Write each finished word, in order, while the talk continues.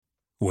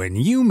When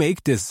you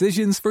make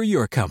decisions for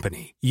your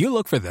company, you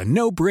look for the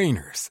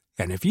no-brainers.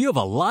 And if you have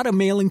a lot of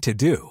mailing to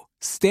do,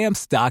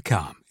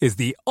 Stamps.com is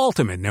the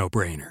ultimate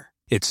no-brainer.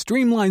 It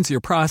streamlines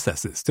your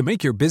processes to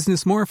make your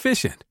business more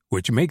efficient,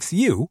 which makes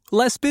you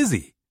less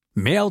busy.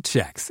 Mail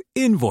checks,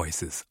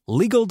 invoices,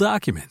 legal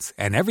documents,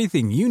 and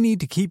everything you need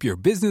to keep your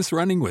business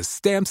running with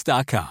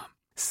Stamps.com.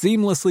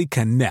 Seamlessly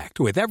connect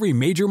with every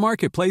major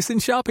marketplace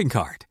and shopping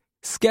cart.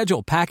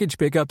 Schedule package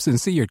pickups and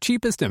see your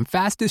cheapest and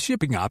fastest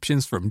shipping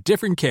options from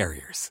different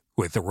carriers.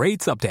 With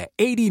rates up to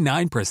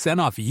 89%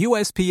 off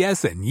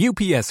USPS and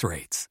UPS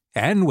rates.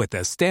 And with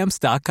the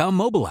Stamps.com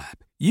mobile app,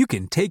 you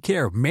can take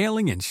care of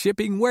mailing and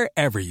shipping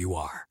wherever you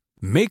are.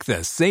 Make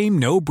the same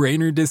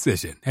no-brainer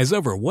decision as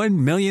over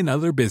 1 million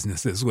other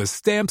businesses with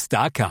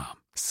Stamps.com.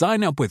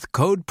 Sign up with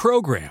code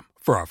PROGRAM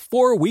for a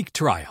 4-week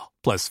trial,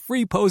 plus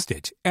free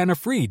postage and a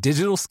free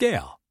digital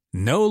scale.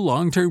 No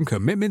long-term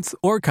commitments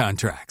or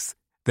contracts.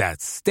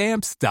 That's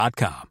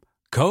Stamps.com.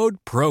 Code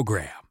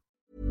PROGRAM.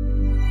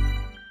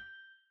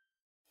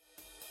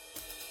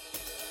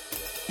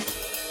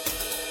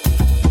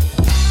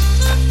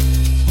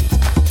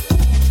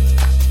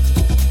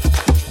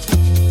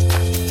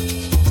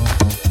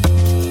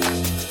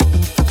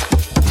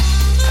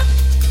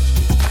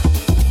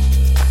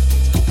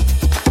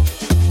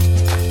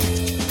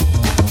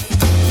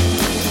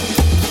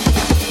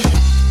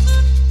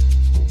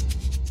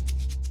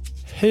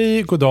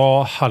 Hej, god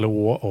dag,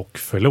 hallå och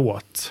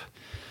förlåt.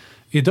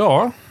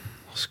 Idag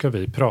ska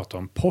vi prata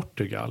om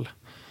Portugal.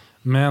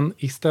 Men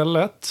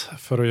istället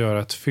för att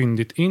göra ett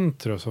fyndigt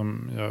intro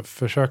som jag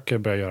försöker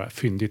börja göra,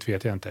 fyndigt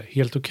vet jag inte,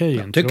 helt okej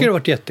intro. Jag tycker det har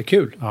varit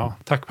jättekul. Ja,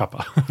 tack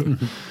pappa.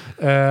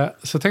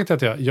 Så tänkte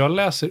jag att jag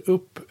läser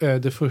upp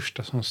det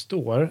första som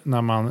står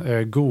när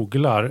man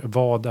googlar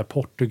vad är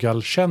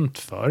Portugal känt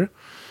för.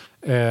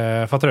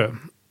 Fattar du?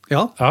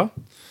 Ja.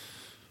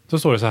 Då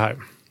står det så här.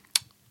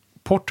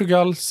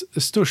 Portugals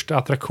största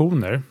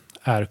attraktioner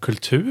är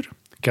kultur,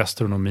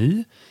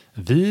 gastronomi,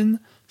 vin,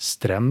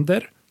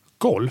 stränder,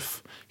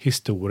 golf,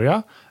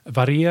 historia,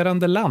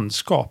 varierande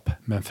landskap,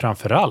 men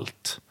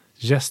framförallt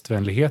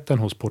gästvänligheten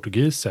hos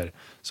portugiser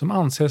som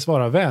anses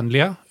vara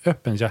vänliga,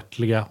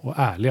 öppenhjärtliga och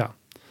ärliga.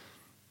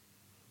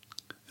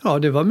 Ja,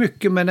 det var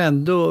mycket men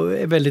ändå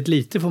väldigt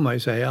lite får man ju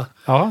säga.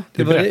 Ja,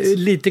 det var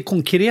lite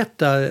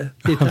konkreta.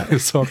 Det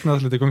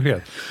saknas lite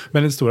konkret.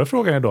 Men den stora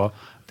frågan är då,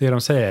 det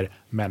de säger,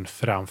 men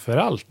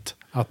framförallt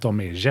att de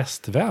är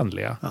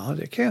gästvänliga. Ja,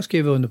 det kan jag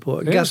skriva under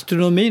på.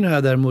 Gastronomin har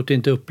jag däremot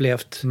inte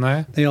upplevt.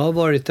 Nej. När jag har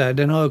varit där.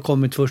 Den har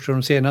kommit först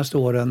de senaste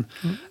åren.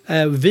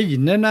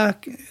 Vinerna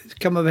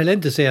kan man väl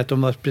inte säga att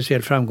de var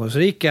speciellt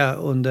framgångsrika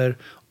under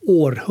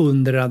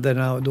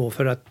århundradena då,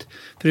 för att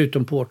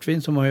förutom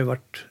portvin som har ju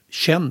varit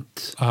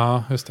känt.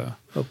 Ja, just det.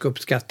 Och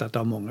uppskattat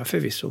av många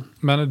förvisso.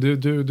 Men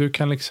du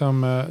kan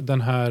liksom,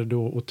 den här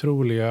då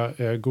otroliga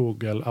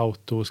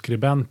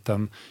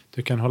Google-autoskribenten,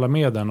 du kan hålla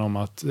med den om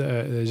att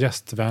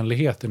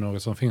gästvänlighet är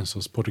något som finns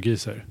hos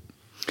portugiser?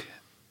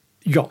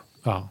 Ja,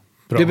 bra.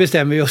 Det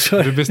bestämmer vi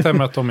också. Du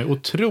bestämmer att de är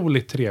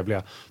otroligt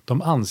trevliga.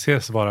 De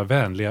anses vara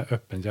vänliga,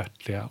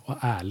 öppenhjärtliga och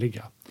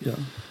ärliga. Ja.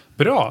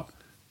 Bra.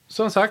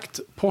 Som sagt,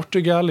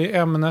 Portugal är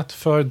ämnet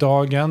för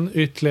dagen.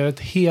 Ytterligare ett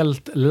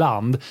helt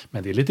land.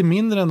 Men det är lite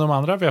mindre än de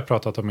andra vi har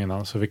pratat om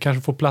innan. Så vi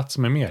kanske får plats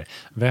med mer.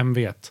 Vem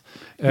vet?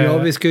 Ja,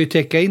 vi ska ju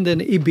täcka in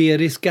den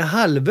iberiska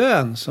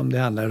halvön som det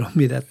handlar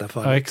om i detta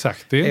fall. Ja,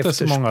 exakt. Det är inte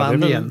så många.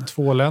 Spanien. Det är väl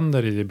 2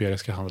 länder i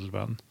iberiska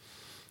halvön.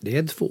 Det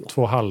är 2.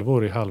 2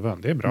 halvor i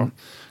halvön. Det är bra.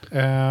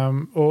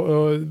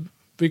 Och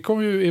vi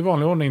kommer ju i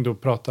vanlig ordning då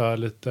prata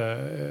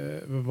lite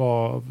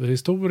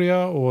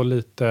historia och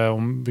lite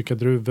om vilka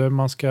druvor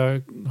man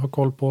ska ha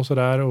koll på och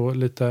sådär. Och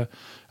lite,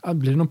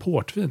 blir det någon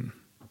portvin?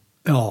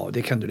 Ja,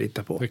 det kan du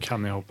lita på. Det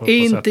kan jag hoppas.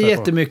 Inte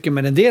jättemycket,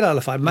 men en del i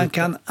alla fall. Man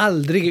kan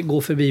aldrig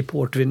gå förbi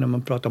portvin när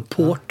man pratar om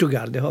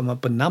Portugal. Det har man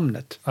på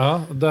namnet.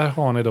 Ja, där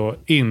har ni då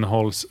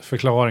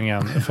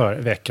innehållsförklaringen för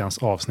veckans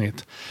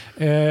avsnitt.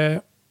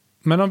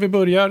 Men om vi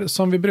börjar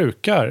som vi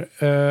brukar,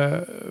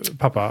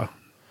 pappa.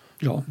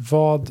 Ja.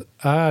 Vad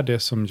är det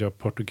som gör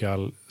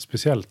Portugal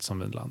speciellt som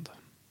vinland?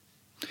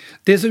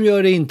 Det som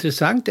gör det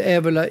intressant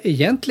är väl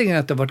egentligen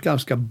att det har varit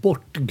ganska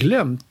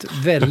bortglömt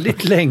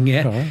väldigt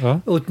länge.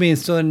 Ja.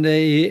 Åtminstone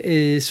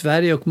i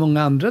Sverige och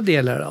många andra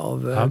delar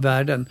av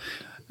världen.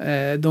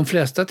 De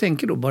flesta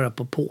tänker då bara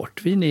på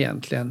portvin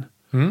egentligen.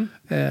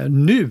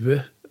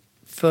 Nu,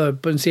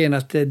 på den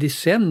senaste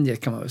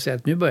decenniet kan man väl säga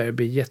att nu börjar det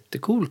bli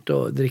jättekult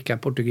att dricka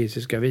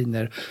portugisiska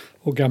viner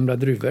och gamla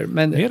druvor.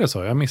 Men, är det så?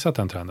 Jag har missat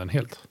den trenden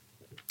helt.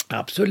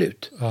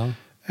 Absolut. Ja.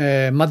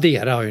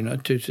 Madeira har ju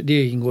naturligtvis,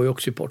 det ingår ju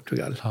också i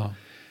Portugal. Ja.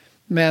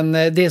 Men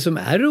det som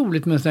är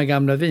roligt med sådana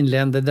gamla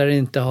vinländer där det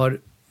inte har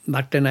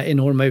varit den här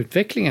enorma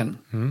utvecklingen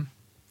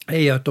är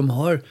ju att de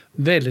har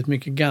väldigt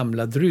mycket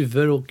gamla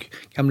druvor och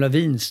gamla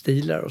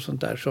vinstilar och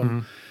sånt där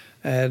som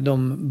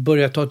de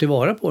börjar ta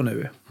tillvara på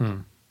nu.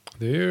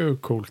 Det är ju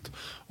coolt.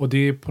 Och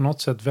det är på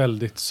något sätt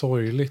väldigt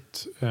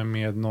sorgligt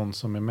med någon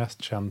som är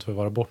mest känd för att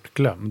vara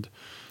bortglömd.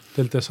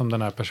 Det är lite som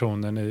den här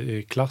personen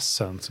i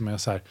klassen som är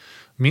så här,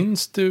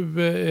 minns du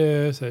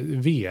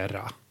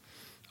Vera?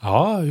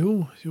 Ja,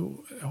 jo.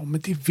 Ja,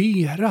 men det är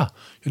Vera.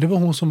 Ja, det var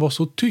hon som var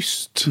så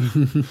tyst.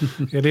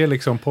 Är det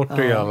liksom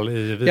Portugal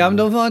i Wien? Ja, men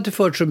de har inte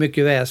fört så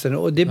mycket väsen.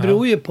 Och det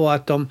beror ju på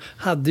att de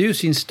hade ju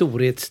sin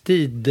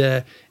storhetstid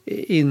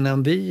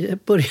innan vi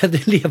började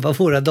leva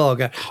våra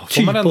dagar.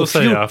 Typ på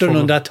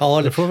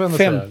 1400-talet,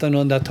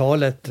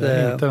 1500-talet. Det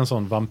är inte en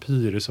sån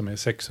vampyr som är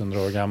 600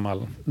 år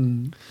gammal.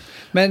 Mm.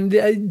 Men det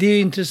är ju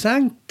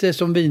intressant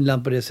som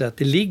Vinland på det sättet.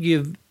 Det ligger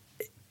ju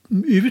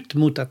ut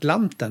mot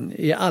Atlanten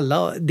i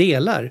alla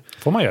delar.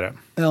 Får man göra det?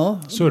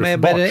 Ja,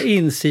 surfbart. Med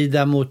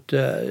insida mot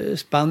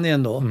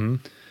Spanien då. Mm.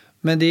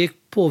 Men det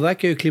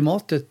påverkar ju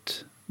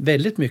klimatet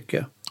väldigt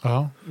mycket.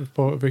 Ja,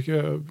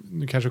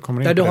 du kanske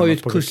kommer in där på du har ju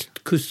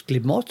ett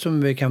kustklimat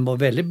som kan vara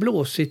väldigt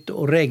blåsigt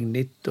och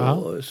regnigt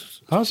och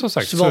som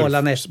sagt,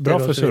 svala nätter. Bra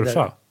för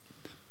surfa.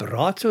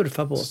 Bra att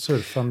surfa på.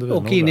 Surfande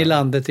och in i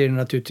landet är det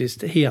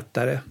naturligtvis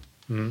hetare.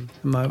 Mm.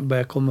 Man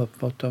börjar komma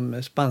upp mot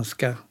de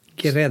spanska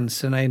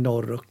gränserna i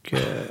norr och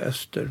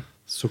öster.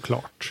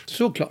 Såklart.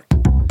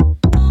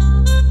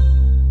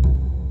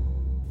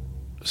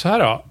 Så här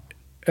då.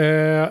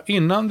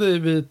 Innan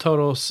vi tar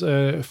oss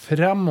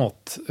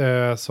framåt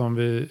som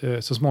vi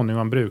så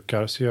småningom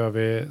brukar, så gör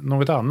vi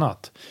något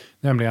annat.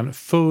 Nämligen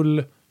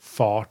full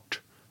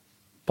fart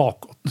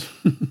bakåt.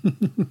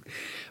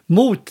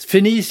 Mot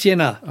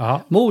fenicierna,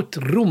 mot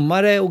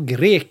romare och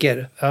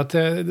greker.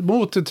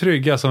 Mot det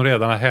trygga som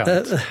redan har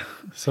hänt.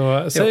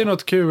 Så säg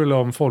något kul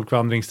om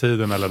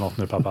folkvandringstiden eller något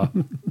nu, pappa.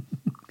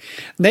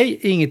 Nej,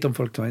 inget om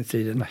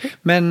folkvandringstiden. Nej.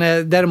 Men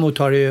däremot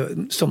har det ju,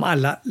 som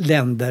alla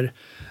länder,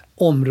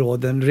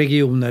 områden,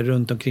 regioner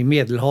runt omkring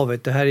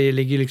Medelhavet. Det här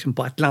ligger liksom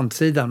på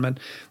Atlantsidan, men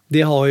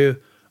det har ju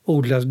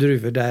odlats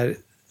druvor där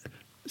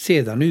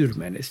sedan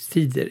urminnes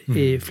tider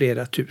i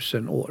flera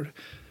tusen år.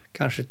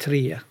 Kanske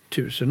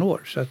 3000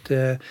 år. Så att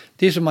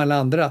det är som alla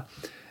andra.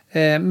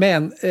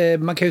 Men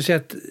man kan ju säga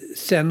att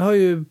sen har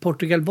ju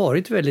Portugal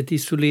varit väldigt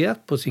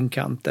isolerat på sin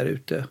kant där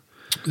ute.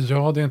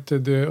 Ja, det är inte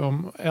det.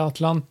 Om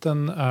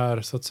Atlanten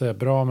är så att säga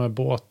bra med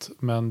båt,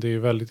 men det är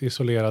väldigt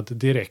isolerat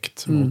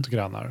direkt mot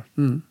grannar.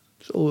 Mm.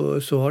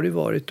 Så har det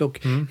varit. Och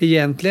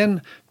egentligen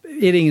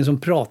är det ingen som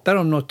pratar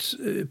om något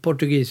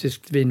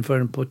portugisiskt vin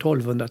förrän på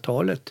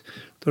 1200-talet.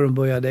 Då de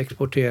började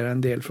exportera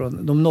en del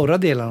från de norra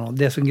delarna,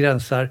 det som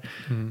gränsar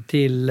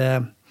till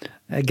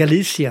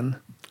Galicien.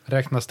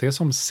 Räknas det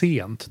som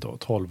sent då,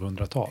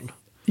 1200-tal?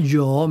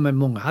 Ja, men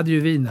många hade ju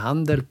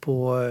vinhandel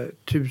på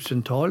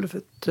 1000-talet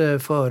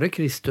före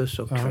Kristus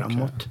och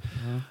framåt. Okay.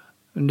 Ja.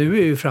 Nu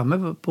är vi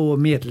framme på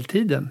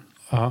medeltiden.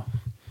 Ja,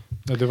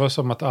 det var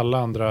som att alla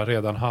andra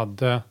redan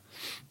hade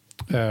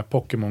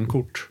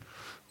Pokémon-kort.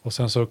 Och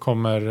sen så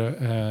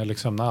kommer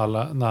liksom när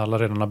alla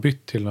redan har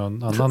bytt till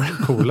någon annan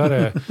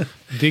coolare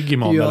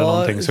Digimon eller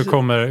någonting, så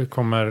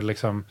kommer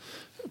liksom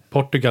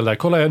Portugal där.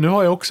 Kolla, nu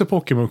har jag också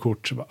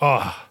Pokémon-kort. Så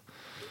bara,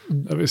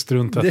 jag vill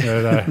struntat med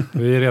det där.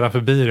 Vi är redan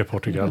förbi det,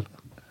 Portugal.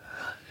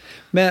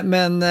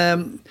 Men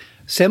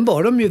sen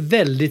var de ju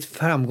väldigt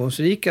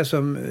framgångsrika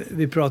som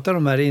vi pratade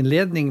om här i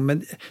inledningen.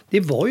 Men det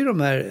var ju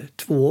de här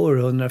 2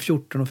 århundra,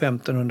 1400- och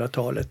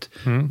 1500-talet.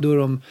 Då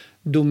de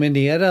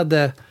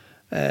dominerade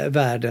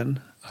världen.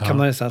 Kan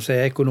man nästan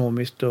säga,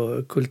 ekonomiskt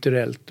och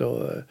kulturellt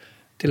och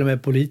till och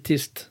med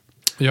politiskt.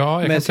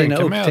 Ja, jag med kan sina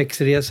tänka mig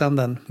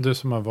upptäcktsresanden. Du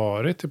som har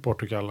varit i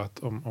Portugal,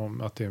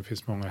 att det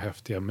finns många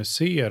häftiga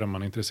museer om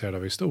man är intresserad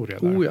av historia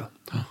där. Oh ja.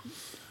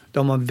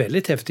 De har en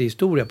väldigt häftig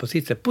historia på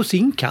sitt sätt. På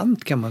sin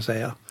kant kan man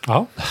säga.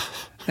 Ja.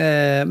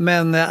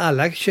 Men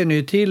alla känner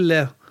ju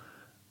till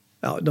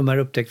de här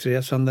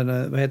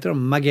upptäcktsresandena, vad heter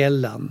de?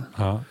 Magellan.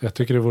 Ja, jag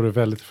tycker det vore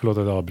väldigt, förlåt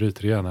att jag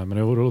avbryter igen här, men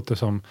det låter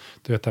som,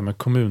 du vet det här med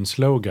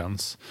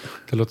kommunslogans.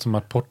 Det låter som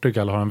att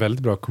Portugal har en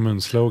väldigt bra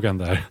kommunslogan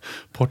där.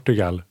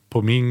 Portugal,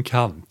 på min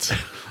kant.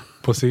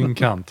 På sin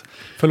kant.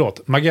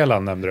 Förlåt,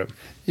 Magellan nämnde du.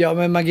 Ja,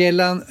 men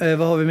Magellan,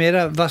 vad har vi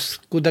mera?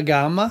 Vasco da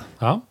Gama.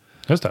 Ja,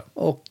 just det.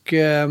 Och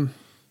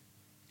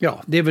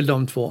det är väl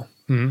de två.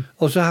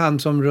 Och så han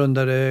som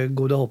rundade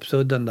Goda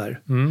Hoppsudden där.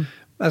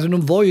 Alltså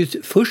de var ju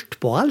först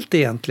på allt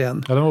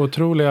egentligen. Ja, de var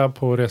otroliga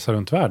på att resa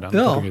runt världen.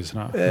 Ja,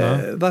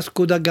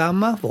 Vasco da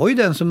Gama var ju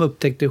den som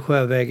upptäckte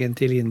sjövägen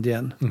till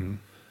Indien.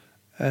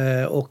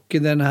 Och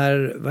den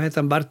här, vad heter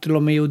han,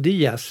 Bartolomeo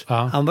Diaz.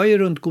 Ja. Han var ju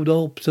runt Goda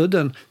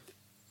Hoppsudden.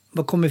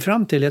 Vad kom vi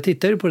fram till? Jag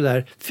tittade på det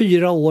där.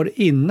 4 år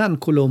innan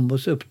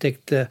Columbus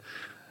upptäckte,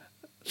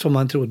 som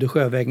man trodde,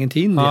 sjövägen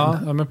till Indien.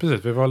 Ja, men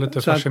precis. Vi var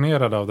lite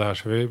fascinerade av det här,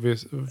 så vi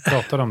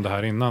pratade om det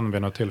här innan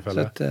vid något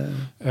tillfälle. Att,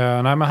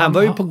 men han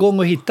var ju på gång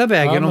att hitta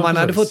vägen. Om han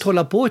hade fått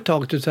hålla på ett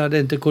tag så hade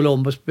inte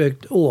Columbus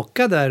behövt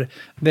åka där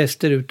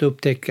västerut och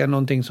upptäcka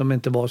någonting som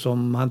inte var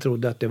som han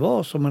trodde att det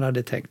var, som han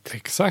hade tänkt.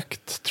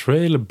 Exakt.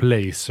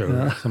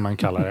 Trailblazer som man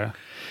kallar det.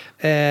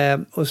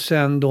 Och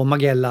sen då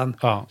Magellan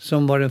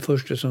som var den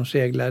första som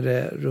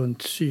seglade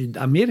runt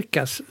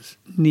Sydamerikas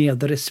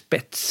nedre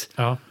spets.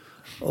 Ja.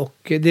 Och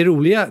det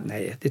roliga,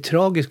 det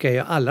tragiska är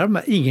ju alla de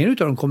här, ingen av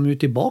dem kommer ju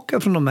tillbaka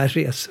från de här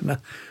resorna.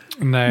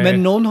 Nej.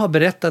 Men någon har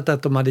berättat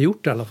att de hade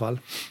gjort det i alla fall.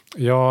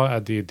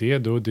 Ja, det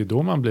är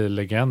då man blir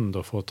legend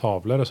och får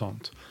tavlor och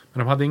sånt.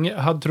 Men de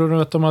hade tror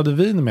du att de hade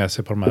vin med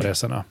sig på de här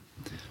resorna?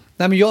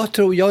 Nej, men jag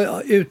tror,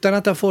 utan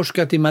att ha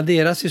forskat i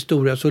Madeiras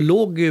historia, så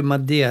låg ju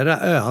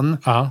Madeiraön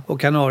och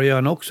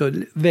Kanarieön också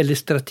väldigt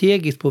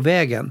strategiskt på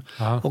vägen.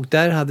 Och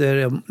där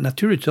hade de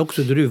naturligtvis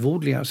också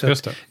druvodlingar.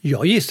 Så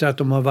jag gissar att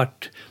de har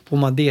varit på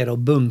Madeira och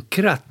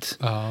bunkrat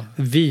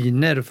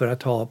viner för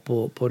att ha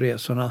på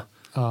resorna.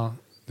 Ja.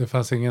 Det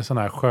fanns ingen sån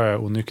här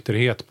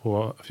sjöonykterhet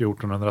på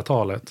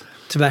 1400-talet.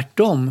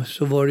 Tvärtom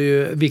så var det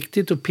ju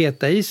viktigt att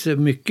peta i sig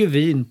mycket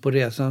vin på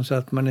resan så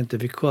att man inte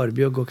fick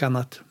skörbjugg och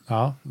annat.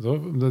 Ja, du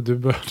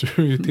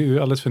är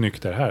alldeles för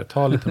nykter här.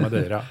 Ta lite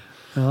Madeira.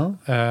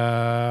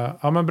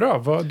 Ja, men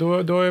bra.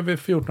 Då är vi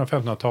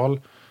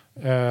 1400-1500-tal.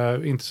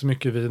 Inte så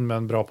mycket vin,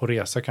 men bra på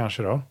resa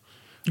kanske då.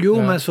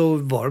 Jo, men så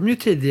var de ju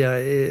tidiga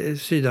i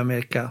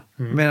Sydamerika.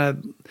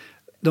 Men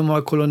de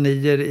har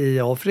kolonier i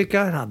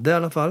Afrika, hade i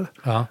alla fall.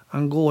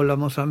 Angola,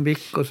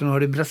 Mozambique och sen har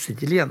det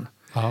Brasilien.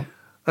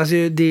 Alltså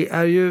det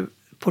är ju,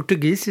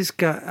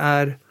 portugisiska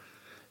är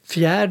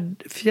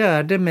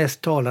fjärde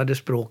mest talade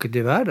språket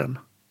i världen.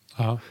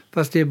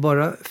 Fast det är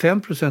bara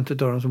 5% av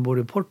dem som bor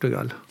i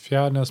Portugal.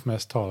 Fjärdens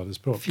mest talade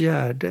språk.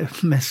 Fjärde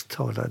mest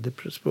talade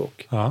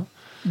språk.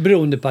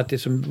 Beroende på att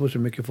det bor så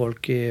mycket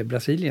folk i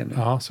Brasilien nu.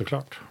 Ja,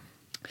 såklart.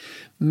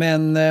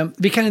 Men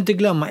vi kan inte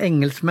glömma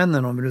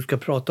engelsmännen om vi nu ska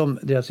prata om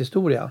deras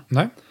historia.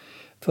 Nej.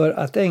 För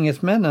att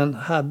engelsmännen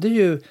hade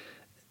ju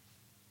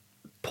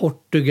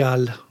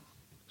Portugal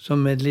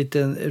som en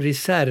liten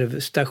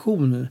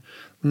reservstation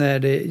när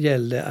det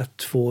gällde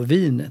att få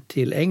vin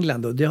till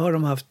England. Och det har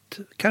de haft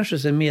kanske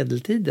sedan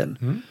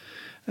medeltiden.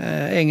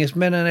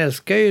 Engelsmännen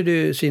älskar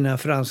ju sina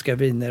franska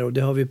viner och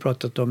det har vi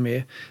pratat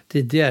om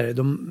tidigare.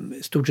 De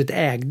stort sett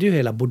ägde ju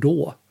hela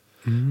Bordeaux.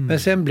 Men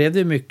sen blev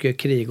det mycket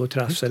krig och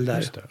trassel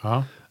där.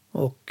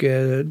 Och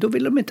då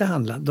ville de inte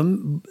handla.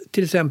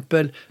 Till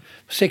exempel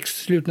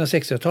slutet av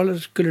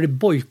 60-talet skulle det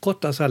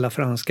bojkottas alla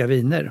franska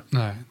viner.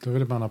 Nej, då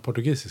ville man ha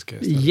portugisiska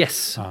istället.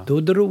 Yes, då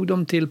drog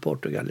de till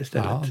Portugal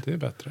istället. Ja, det är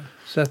bättre.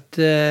 Så att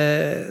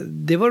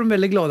det var de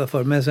väldigt glada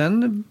för. Men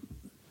sen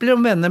blev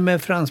de vänner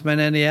med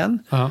fransmännen igen.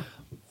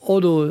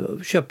 Och då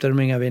köpte de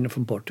inga viner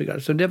från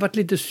Portugal. Så det har varit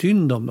lite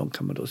synd om dem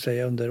kan man då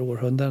säga under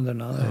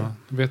århundradena.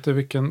 Vet du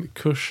vilken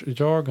kurs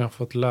jag har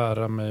fått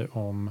lära mig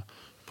om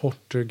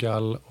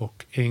Portugal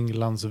och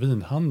Englands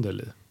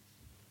vinhandel i?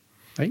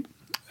 Nej.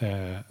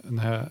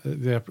 När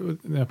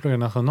jag pluggade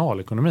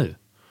nationalekonomi,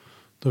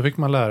 då fick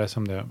man lära sig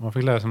om det. Man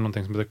fick lära sig om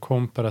någonting som heter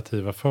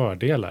komparativa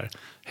fördelar.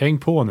 Häng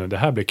på nu, det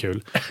här blir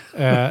kul.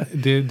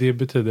 Det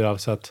betyder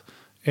alltså att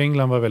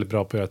England var väldigt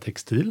bra på att göra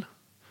textil.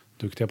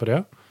 Duktiga på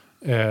det.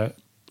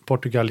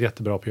 Portugal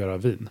jättebra på att göra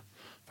vin.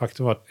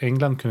 Faktum var att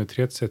England kunde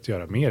teoretiskt sett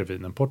göra mer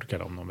vin än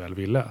Portugal om de väl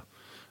ville.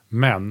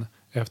 Men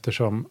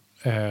eftersom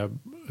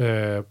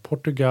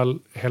Portugal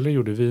hellre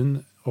gjorde vin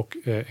och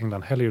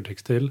England hellre gjorde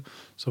textil,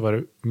 så var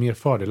det mer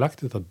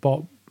fördelaktigt att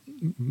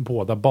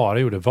båda bara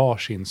gjorde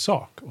varsin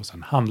sak och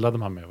sen handlade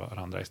man med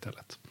varandra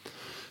istället.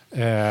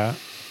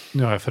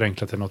 Nu har jag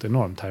förenklat det något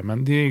enormt här,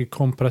 men det är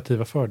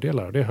komparativa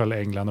fördelar och det höll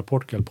England och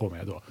Portugal på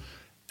med då.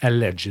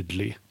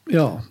 Allegedly.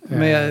 Ja,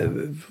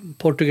 men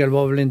Portugal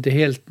var väl inte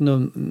helt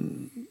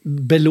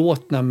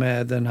belåtna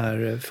med den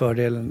här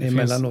fördelen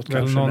emellanåt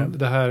kanske.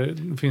 Det här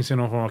finns ju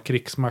någon form av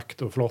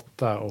krigsmakt och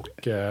flotta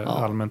och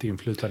allmänt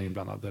inflytande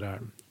inblandade där.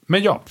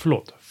 Men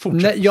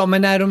fortsätt. Ja,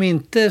 men när de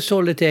inte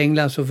sålde till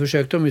England så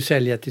försökte de ju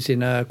sälja till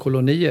sina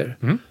kolonier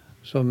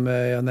som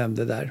jag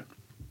nämnde där.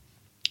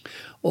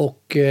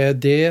 Och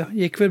det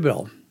gick väl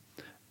bra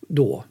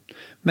då.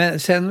 Men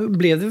sen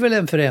blev det väl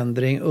en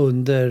förändring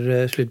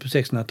under slutet på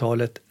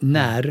 1600-talet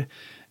när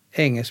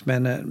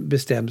engelsmännen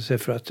bestämde sig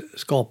för att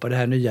skapa det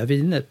här nya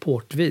vinet,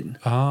 portvin.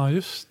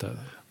 Just det.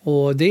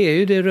 Och det är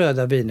ju det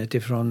röda vinet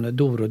ifrån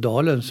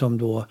Dorodalen som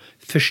då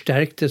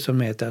förstärktes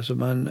som heter. Alltså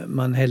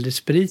man hällde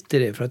sprit i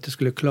det för att det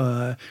skulle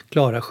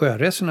klara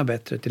sjöresorna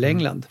bättre till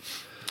England.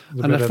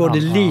 Annars var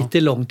det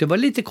lite långt. Det var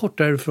lite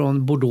kortare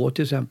från Bordeaux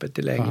till exempel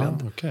till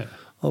England. Okay.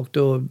 Och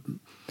då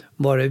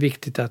var det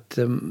viktigt att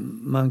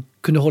man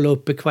kunde hålla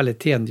uppe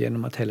kvaliteten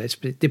genom att hälla i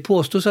sprit. Det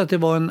påstås att det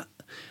var en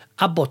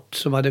abbot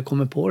som hade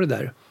kommit på det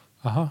där.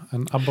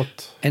 En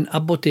abbot. En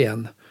abbot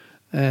igen.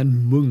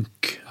 En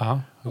munk.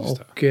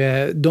 Och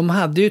de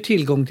hade ju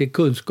tillgång till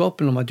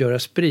kunskapen om att göra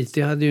sprit.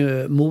 Det hade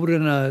ju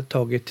morerna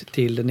tagit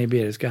till den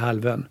iberiska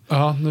halvön.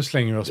 Ja, nu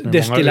slänger vi oss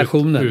med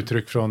många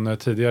uttryck från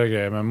tidigare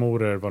grejer. Men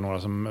morer var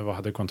några som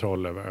hade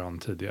kontroll över ön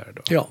tidigare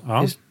då.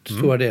 Ja. I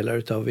stora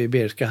delar av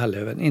iberiska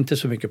halvön. Inte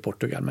så mycket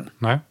Portugal, men.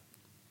 Nej.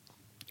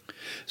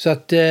 Så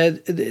att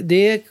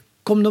det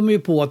kom de ju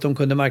på att de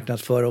kunde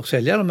marknadsföra och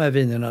sälja de här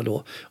vinerna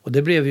då. Och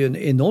det blev ju en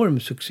enorm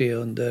succé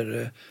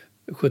under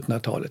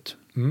 1700-talet.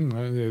 Det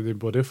är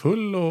både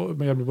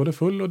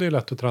full och det är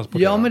lätt att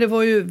transportera. Ja, men det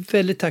var ju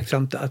väldigt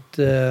tacksamt att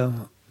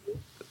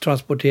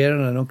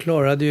transportera den. De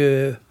klarade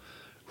ju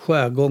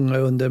sjögångar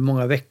under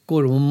många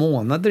veckor och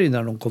månader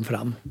innan de kom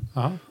fram.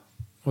 Ja,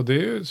 och det är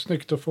ju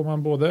snyggt. Då får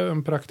man både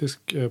en praktisk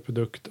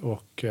produkt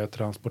och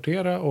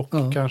transportera och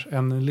kanske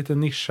en lite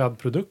nischad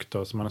produkt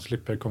då, så man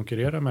slipper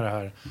konkurrera med det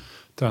här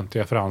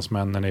töntiga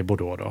fransmännen i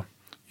Bordeaux då.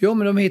 Ja,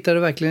 men de hittade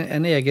verkligen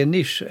en egen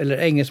nisch, eller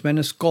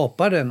engelsmännen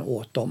skapade den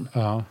åt dem.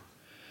 Ja.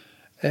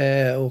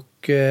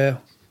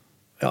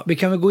 Vi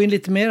kan väl gå in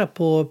lite mer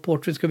på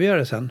portvin, ska vi göra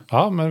det sen?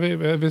 Ja, men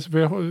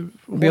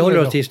vi håller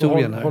oss till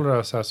historien här. Håller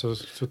oss här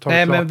så tar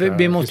Nej, vi men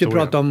vi måste ju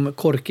prata om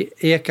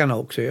korkekarna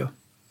också ju.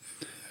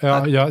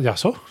 Ja,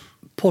 så?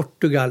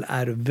 Portugal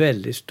är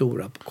väldigt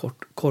stora på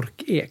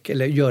korkek,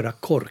 eller göra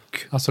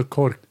kork. Alltså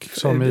kork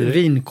som i...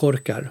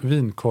 Vinkorkar.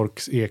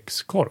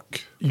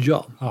 Vinkorksekskork?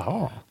 Ja.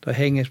 Aha. Det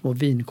hänger små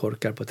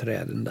vinkorkar på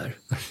träden där.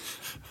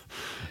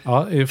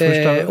 Ja, i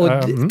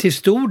första... till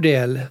stor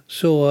del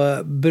så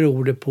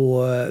beror det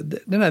på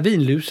den här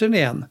vinlusen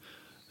igen,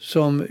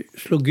 som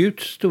slog ut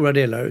stora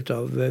delar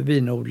av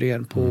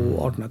vinodlingen på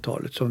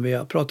 1800-talet, som vi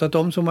har pratat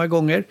om så många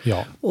gånger.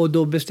 Ja. Och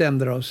då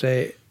bestämde de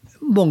sig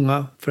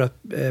många för att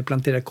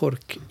plantera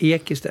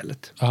korkek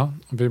istället. Ja,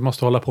 vi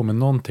måste hålla på med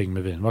någonting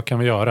med vin. Vad kan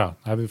vi göra?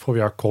 Nej, får vi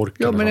göra kork.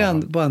 Ja,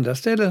 men på andra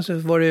ställen så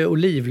var det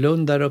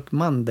olivlundar och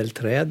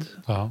mandelträd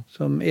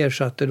som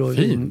ersatte då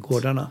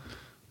vingårdarna.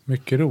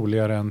 Mycket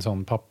roligare än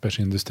sån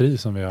pappersindustri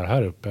som vi har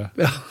här uppe.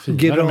 Ja,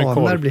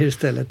 granar blir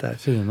istället där.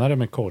 Finare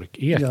med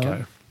korkekar.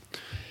 Ja.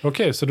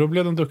 Okej, så då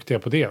blev de duktiga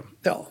på det.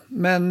 Ja,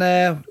 men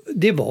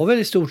det var väl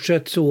i stort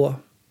sett så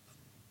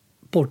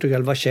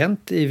Portugal var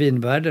känt i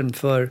vinvärlden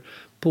för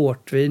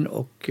portvin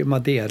och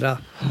madeira.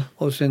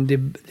 Och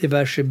sen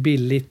diverse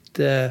billigt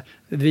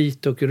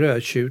vit- och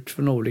rödtjut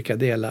från olika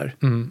delar.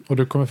 Och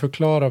du kommer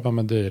förklara vad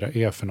madeira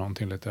är för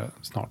någonting lite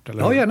snart,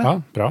 eller? Ja, gärna.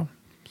 Ja, bra.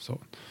 Så.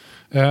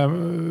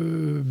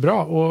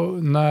 Bra,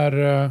 och när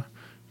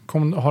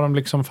har de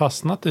liksom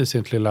fastnat i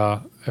sitt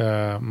lilla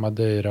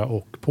madeira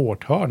och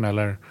porthörn,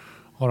 eller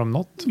har de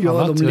något annat?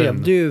 Ja, de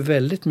levde ju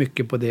väldigt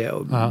mycket på det.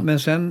 Men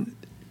sen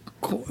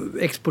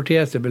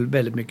exporteras det väl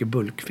väldigt mycket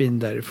bulkvin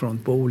därifrån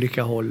på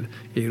olika håll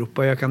i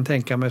Europa. Jag kan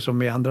tänka mig,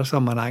 som i andra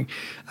sammanhang,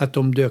 att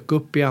de dök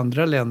upp i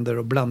andra länder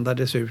och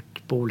blandades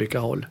ut på olika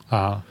håll.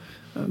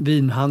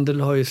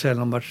 Vinhandel har ju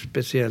sällan varit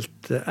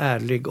speciellt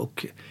ärlig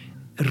och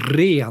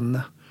ren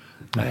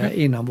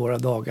innan våra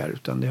dagar,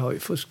 utan det har ju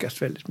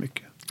fuskats väldigt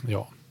mycket.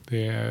 Ja,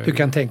 Du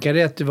kan tänka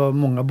dig att det var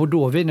många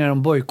Bordeauxvin när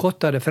de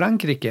bojkottade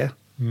Frankrike,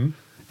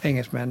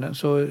 engelsmännen,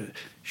 så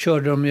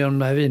körde de ju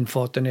de här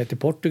vinfaten ner till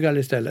Portugal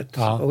istället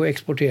och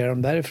exporterade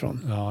dem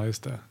därifrån. Ja,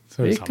 just det.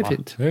 Så det gick det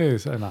fint. Det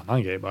är en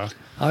annan grej bara.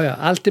 Ja,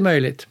 allt är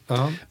möjligt.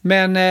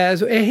 Men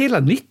så hela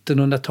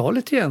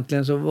 1900-talet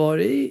egentligen så var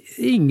det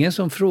ingen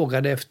som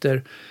frågade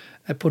efter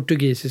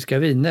portugisiska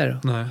viner.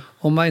 Nej.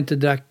 Om man inte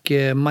drack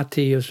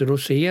Matteus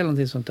Rosé eller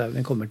någonting sånt där.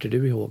 Den kommer inte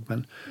du ihåg,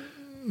 men...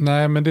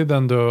 Nej, men det är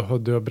den du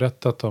har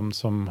berättat om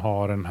som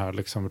har den här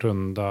liksom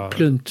runda...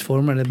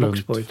 Pluntformen eller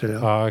boxboit.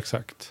 Ja,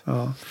 exakt.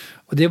 Ja.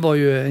 Och det var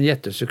ju en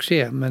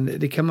jättesuccé, men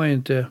det kan man ju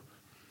inte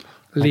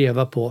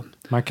leva på.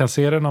 Man kan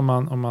se den om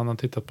man har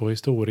tittat på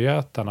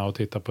Historieätarna och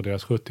tittat på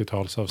deras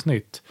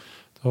 70-talsavsnitt.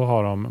 Då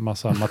har de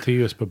massa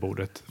Matteus på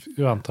bordet.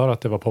 Jag antar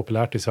att det var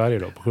populärt i Sverige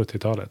då på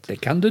 70-talet. Det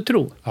kan du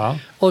tro. Ja.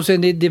 Och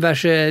sen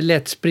diverse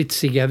lätt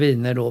spritsiga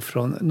viner då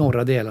från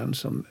norra delen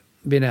som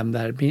vi nämnde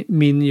här.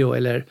 Minho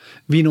eller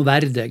Vino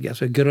Verde,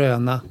 alltså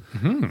gröna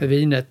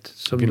vinet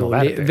som Vino då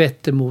Verde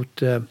vetter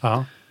mot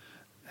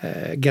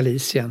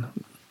Galicien.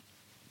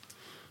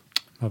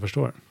 Jag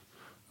förstår.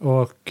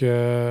 Och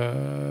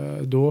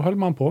då höll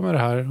man på med det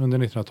här under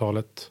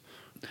 1900-talet.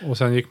 Och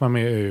sen gick man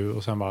med i EU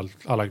och sen var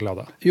alla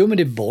glada. Jo, men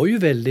det var ju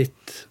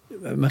väldigt...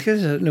 Man kan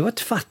säga det var ett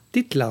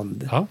fattigt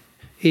land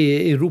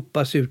i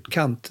Europas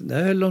utkant.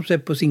 Där höll de sig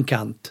på sin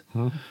kant.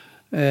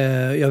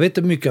 Jag vet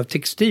att mycket av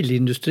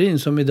textilindustrin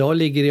som idag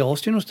ligger i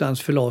Asien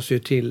någonstans förlades ju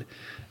till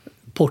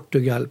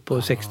Portugal på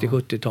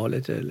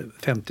 60-70-talet eller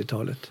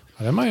 50-talet.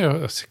 Ja,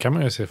 det kan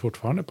man ju se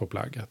fortfarande på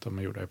plagg att de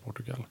är gjorda i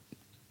Portugal.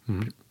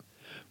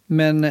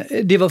 Men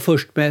det var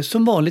först med,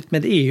 som vanligt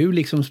med EU,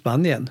 liksom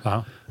Spanien.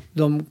 Aha.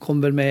 De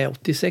kom väl med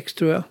 86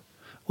 tror jag.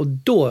 Och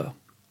då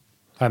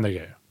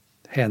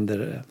händer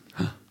det.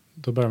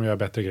 Då börjar de göra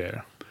bättre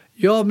grejer.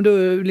 Ja, men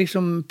då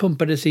liksom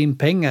pumpades in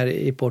pengar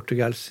i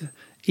Portugals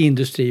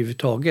industri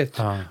överhuvudtaget.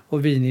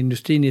 Och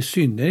vinindustrin i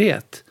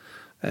synnerhet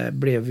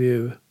blev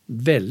ju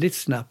väldigt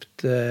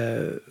snabbt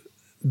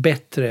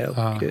bättre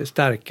och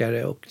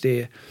starkare. Och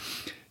det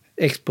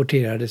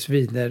exporterades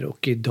viner,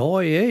 och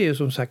idag är ju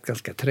som sagt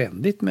ganska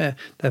trendigt med,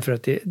 därför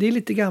att det är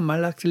lite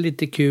gammaldags,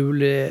 lite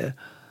kul,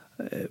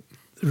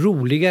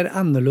 roligare,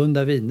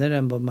 annorlunda viner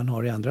än vad man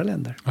har i andra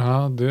länder.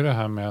 Ja, det är det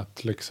här med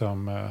att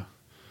liksom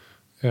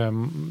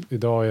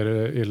idag är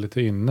det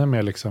lite inne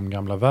med liksom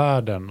gamla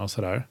världen och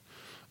sådär.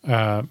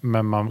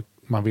 Men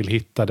man vill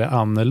hitta det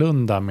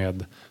annorlunda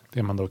med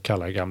det man då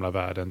kallar gamla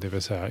världen, det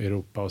vill säga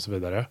Europa och så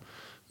vidare.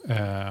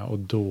 Och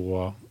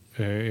då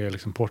är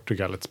liksom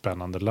Portugal ett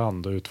spännande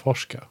land att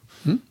utforska.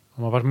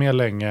 De har varit med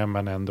länge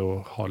men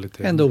ändå har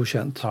lite... Ändå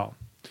okänt. Ja.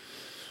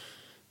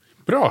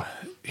 Bra.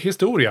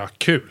 Historia.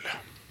 Kul.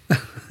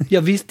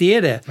 Ja, visst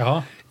är det.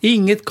 Ja.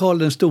 Inget Karl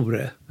den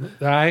store.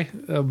 Nej,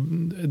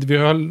 vi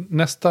höll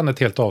nästan ett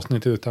helt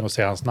avsnitt utan att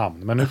säga hans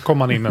namn. Men nu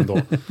kom han in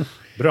ändå.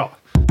 Bra.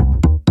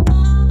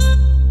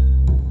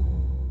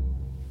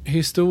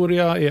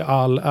 Historia är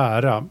all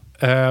ära.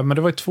 Men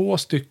det var ju 2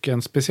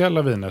 stycken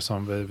speciella viner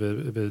som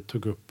vi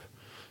tog upp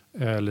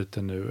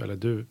lite nu. Eller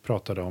du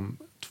pratade om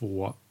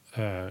 2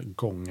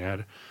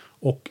 gånger.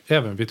 Och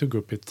även vi tog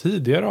upp i ett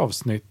tidigare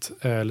avsnitt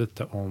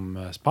lite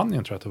om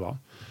Spanien tror jag att det var.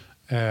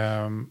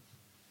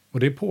 Och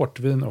det är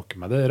portvin och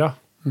Madeira.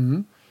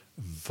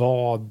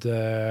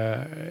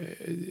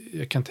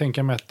 Jag kan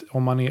tänka mig att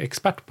om man är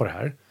expert på det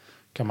här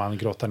kan man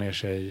grotta ner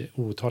sig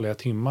otaliga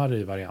timmar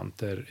i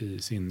varianter i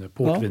sin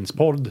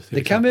portvinspodd.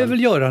 Det kan vi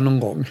väl göra någon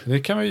gång. Det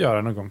kan vi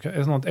göra någon gång.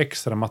 Ett sånt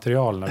extra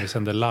material när vi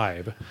sänder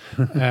live.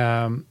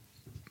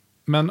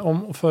 Men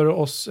för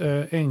oss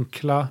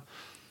enkla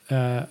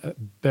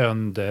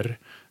bönder,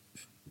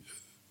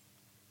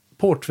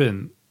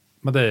 portvin,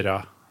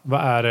 Madeira,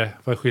 vad är det?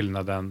 Vad är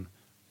skillnaden?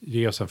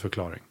 Ge oss en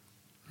förklaring.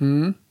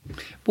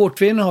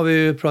 Portvin har vi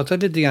ju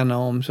pratat lite grann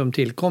om som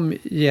tillkom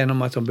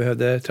genom att de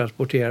behövde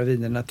transportera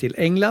vinerna till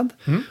England.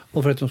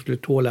 Och för att de skulle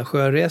tåla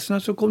sjöresorna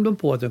så kom de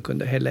på att de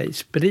kunde hälla i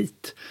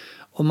sprit.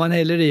 Och man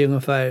häller i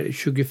ungefär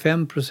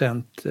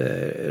 25%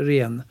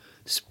 ren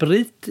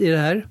sprit i det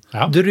här.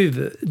 Ja.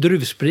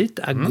 Druvsprit,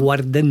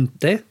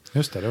 aguardente.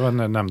 Just det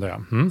nämnde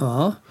jag.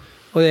 Ja.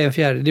 Och det är en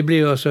fjärde. Det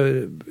blir alltså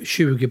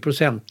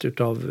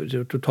 20% av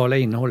det totala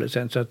innehållet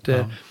sen. Så att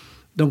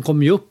de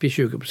kommer ju upp i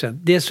 20%.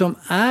 Det som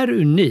är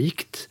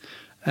unikt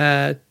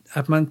är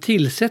att man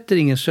tillsätter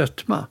ingen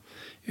sötma.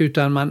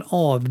 Utan man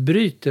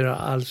avbryter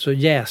alltså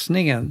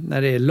jäsningen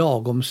när det är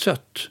lagom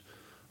sött.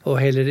 Och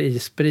häller i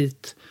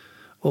sprit.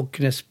 Och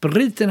när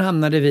spriten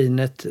hamnar i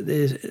vinet,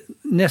 det är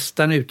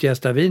nästan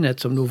utjästa vinet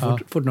som då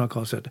får några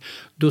konstigt,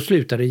 då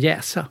slutar det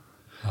jäsa.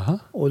 Aha.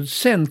 Och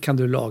sen kan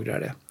du lagra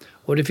det.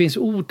 Och det finns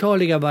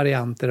otaliga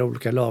varianter av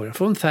olika lagrar.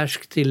 Från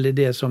färsk till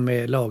det som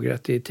är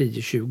lagrat i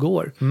 10-20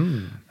 år.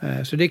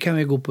 Så det kan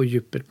vi gå på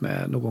djupet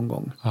med någon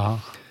gång. Aha.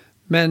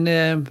 Men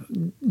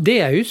det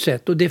är ju ett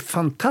sätt. Och det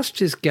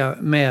fantastiska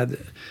med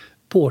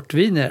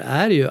portviner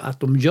är ju att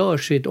de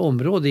görs i ett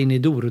område in i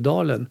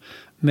Dorodalen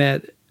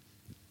med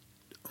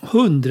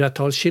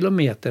hundratals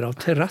kilometer av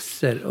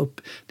terrasser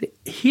upp. Det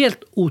är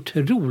helt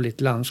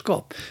otroligt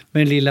landskap.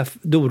 Med den lilla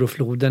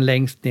Dorofloden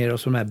längst ner och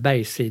så de här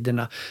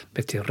bergssidorna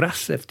med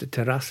terrass efter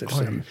terrass.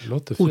 Oj, det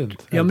låter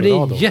fint. Ja, men det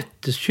är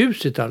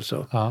jättetjusigt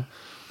alltså. Ja.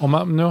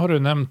 Nu har du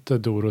nämnt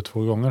Douro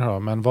 2 gånger här,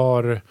 men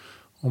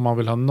om man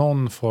vill ha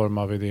någon form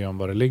av idé om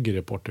var det ligger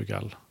i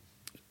Portugal?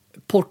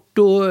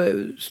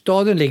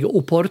 Staden ligger,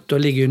 Oporto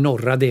ligger i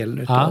norra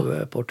delen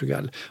av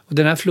Portugal. Och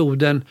den här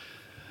floden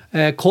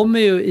kommer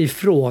ju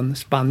ifrån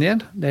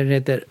Spanien. Där den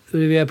heter,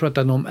 vi har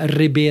pratat om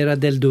Ribera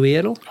del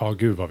Duero. Ja,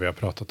 gud vad vi har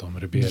pratat om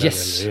Ribera del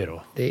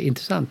Duero. Det är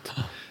intressant.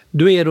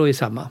 Duero är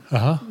samma.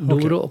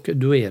 Douro och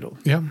Duero.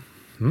 Ja.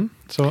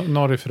 Så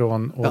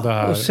norrifrån och det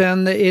här. Och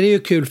sen är det ju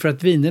kul för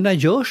att vinerna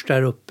görs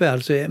där uppe.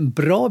 Alltså en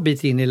bra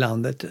bit in i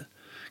landet.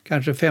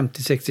 Kanske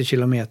 50-60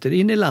 kilometer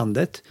in i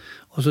landet.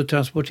 Och så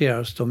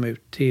transporteras de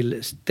ut till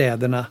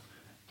städerna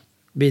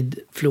vid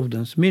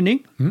flodens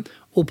mynning.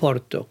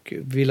 Oporto och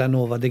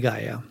Villanova de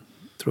Gaia,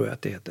 tror jag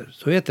att det heter.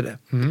 Så heter det.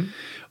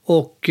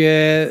 Och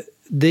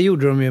det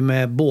gjorde de ju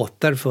med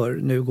båtar för.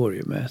 Nu går det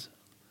ju med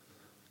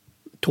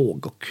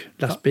tåg och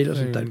lastbil och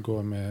sånt där. Det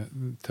går med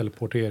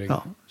teleportering.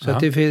 Ja, så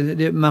att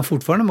man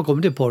fortfarande när man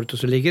kommer till Porto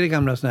så ligger det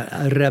gamla såna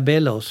här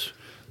Arabellos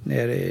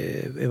nere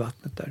i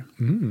vattnet där.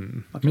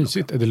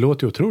 Mysigt. Det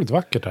låter ju otroligt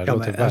vackert här. Det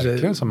låter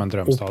verkligen som en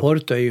drömstad. Och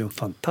Porto är ju en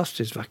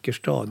fantastiskt vacker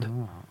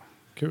stad.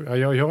 Kul.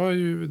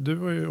 Du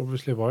har ju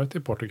obviously varit i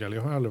Portugal.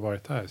 Jag har aldrig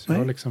varit här. Så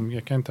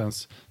jag kan inte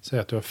ens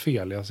säga att du har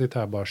fel. Jag sitter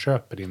här och bara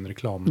köper din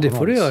reklam. Det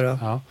får du göra.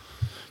 Ja.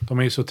 De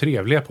är ju så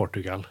trevliga i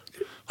Portugal.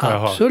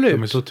 Absolut.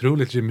 De är så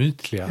otroligt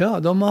gemytliga. Ja,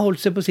 de har hållit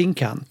sig på sin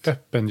kant.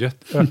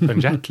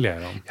 Öppenhjärtliga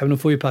är de. Ja, men de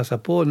får ju passa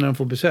på när de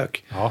får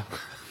besök. Ja,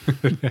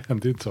 det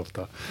händer inte så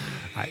ofta.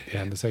 Nej, det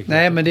händer säkert.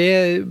 Nej, men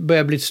det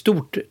börjar bli ett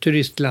stort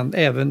turistland.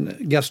 Även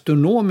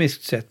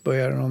gastronomiskt sett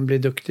börjar de bli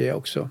duktiga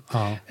också.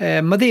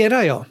 Ja.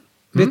 Madeira,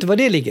 Vet du var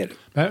det ligger?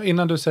 Men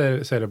innan du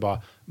säger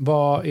det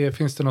bara.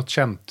 Finns det något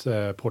känt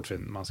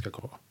portvin man ska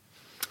kolla?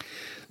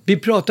 Vi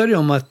pratade ju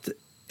om att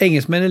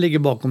engelsmännen ligger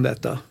bakom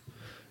detta.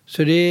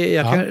 Så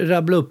jag kan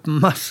rabbla upp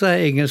massa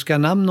engelska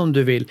namn om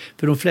du vill.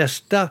 För de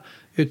flesta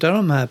utav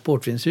de här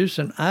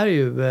portvinshusen är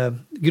ju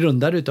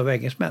grundade utav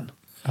engelsmän.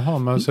 Jaha,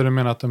 men så du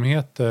menar att de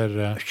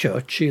heter...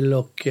 Churchill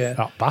och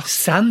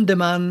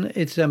Sandeman är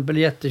till exempel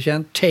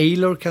jättekänt.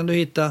 Taylor kan du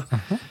hitta.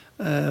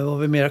 Vad har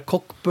vi mera?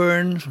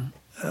 Cockburn,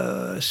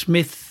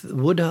 Smith,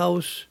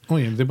 Woodhouse.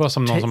 Oj, det är bara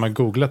som någon som har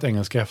googlat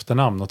engelska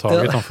efternamn och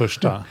tagit de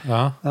första.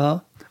 Ja.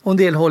 Och en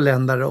del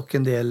holländare och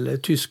en del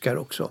tyskar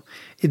också.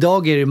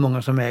 Idag är det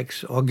många som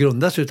ägs och har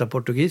grundats utav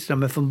portugiserna,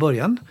 men från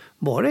början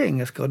var det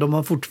engelska och de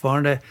har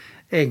fortfarande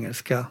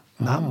engelska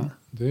namn.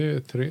 Det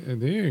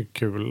är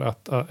kul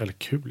eller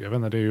kul, jag vet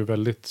inte, det är ju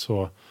väldigt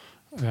så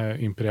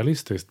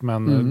imperialistiskt,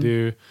 men det är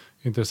ju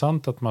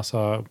intressant att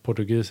massa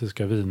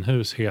portugisiska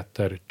vinhus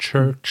heter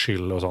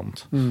Churchill och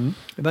sånt.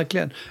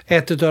 Verkligen.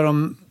 Ett av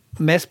de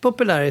mest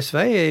populära i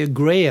Sverige är ju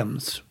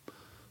Grahams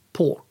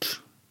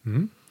Port.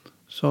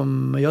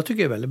 Som jag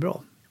tycker är väldigt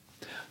bra.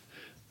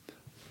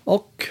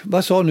 Och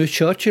vad sa nu?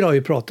 Churchill har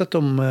ju pratat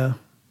om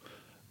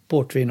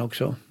portvin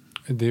också.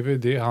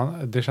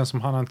 Det känns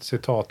som han har ett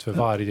citat för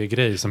varje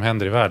grej som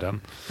händer i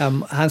världen.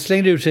 Han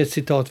slängde ut sig ett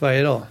citat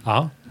varje dag.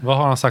 Ja, vad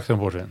har han sagt om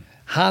portvin?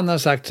 Han har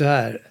sagt så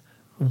här: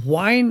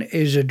 Wine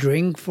is a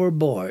drink for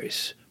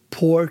boys.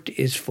 Port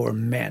is for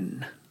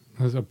men.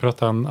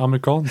 Pratar han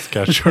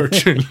amerikanska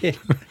Churchill?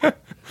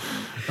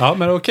 Ja,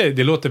 men okej,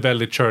 det låter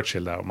väldigt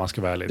Churchill där om man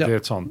ska vara ärlig. Ja. Det är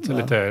ett sånt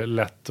lite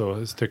lätt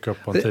att stycka upp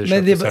på en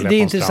t-shirt. Men det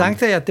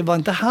intressanta är att det var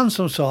inte han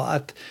som sa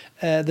att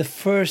the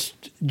first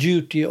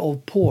duty of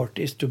port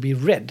is to be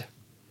red.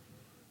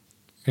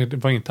 Det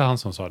var inte han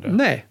som sa det?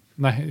 Nej.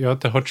 Nej, jag har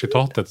inte hört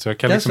citatet så jag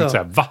kan liksom inte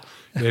säga, va?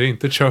 Är det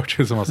inte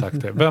Churchill som har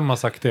sagt det? Vem har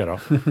sagt det då?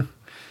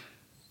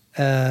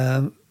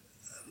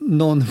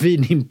 Någon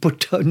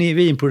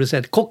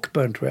vinproducent,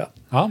 Cockburn tror jag.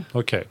 Ja,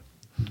 okej.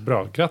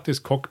 Bra, grattis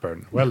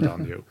Cockburn. Well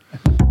done you.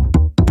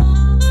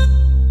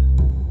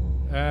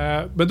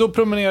 Men då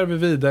promenerar vi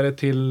vidare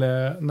till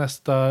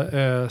nästa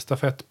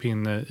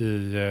stafettpinne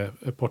i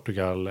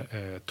Portugal,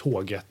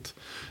 tåget.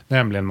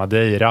 Nämligen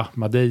Madeira.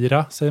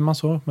 Madeira, säger man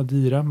så?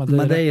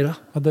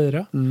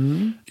 Madeira.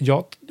 Mm.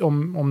 Ja,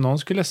 om någon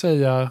skulle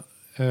säga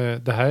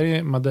det här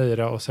är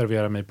Madeira och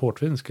servera mig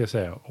portvin, ska jag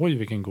säga, oj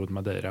vilken god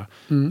Madeira.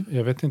 Mm.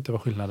 Jag vet inte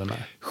vad skillnaden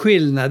är.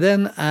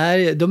 Skillnaden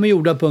är, de är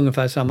gjorda på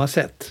ungefär samma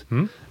sätt.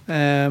 Mm.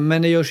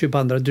 Men det görs ju på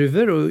andra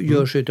druvor och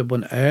görs ute på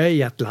en ö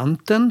i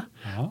Atlanten.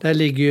 Ja. Där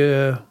ligger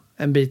ju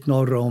en bit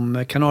norr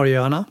om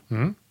Kanarieöarna.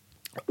 Mm.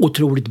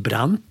 Otroligt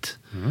brant.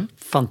 Mm.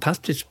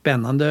 Fantastiskt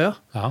spännande ö.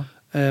 Ja.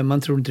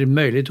 Man tror inte det är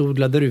möjligt att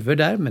odla druvor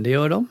där, men det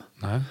gör de.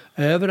 Nej.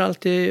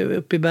 Överallt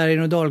uppe i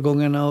bergen och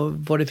dalgångarna och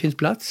var det finns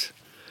plats.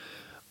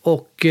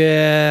 Och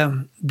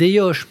det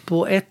görs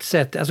på ett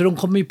sätt. Alltså de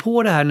kom ju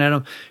på det här när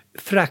de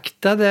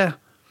fraktade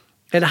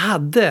eller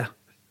hade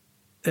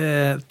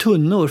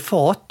tunnor,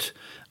 fat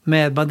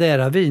med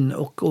Madeira-vin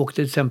och åkte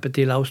till exempel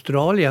till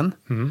Australien.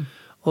 Mm.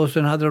 Och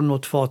sen hade de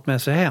något fat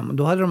med sig hem.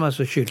 Då hade de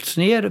alltså kylts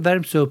ner,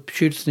 värmts upp,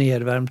 kylts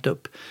ner, värmt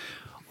upp.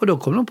 Och då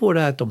kom de på det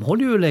här att de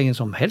håller ju länge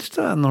som helst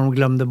när de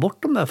glömde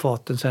bort de där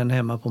faten sen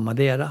hemma på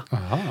Madeira.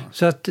 Aha.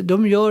 Så att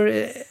de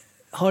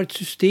har ett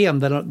system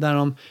där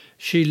de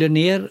kyler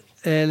ner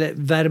eller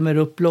värmer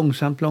upp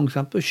långsamt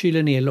och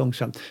kyler ner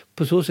långsamt.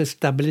 På så sätt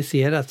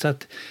stabiliserat så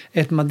att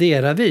ett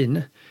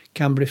Madeira-vin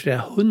kan bli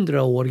flera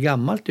 100 år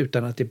gammalt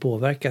utan att det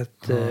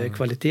påverkat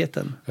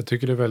kvaliteten. Jag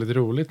tycker det är väldigt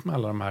roligt med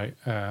alla de här,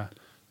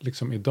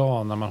 liksom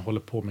idag när man håller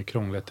på med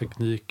krångliga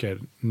tekniker,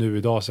 nu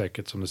idag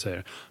säkert som du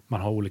säger,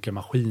 man har olika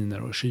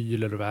maskiner och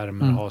kyler och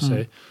värmer och har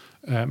sig.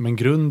 Men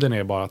grunden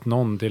är bara att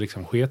det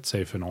liksom sket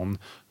sig för någon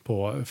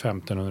på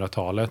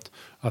 1500-talet.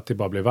 Att det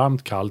bara blev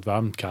varmt,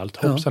 kallt.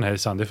 Hoppsan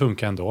hejsan, det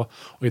funkar ändå.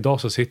 Och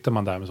idag så sitter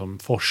man där som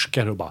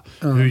forskare och bara,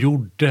 hur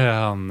gjorde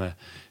han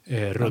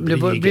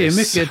Rodriguez? Det blir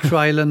mycket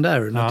trial and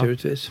error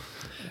naturligtvis.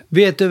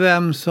 Vet du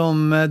vem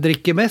som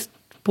dricker mest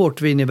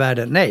portvin i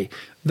världen? Nej,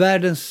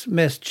 världens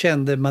mest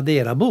kände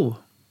Madeirabo.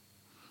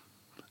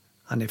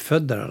 Han är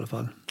född där i alla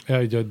fall.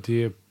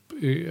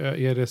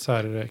 Är det så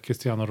här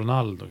Cristiano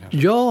Ronaldo kanske?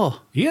 Ja.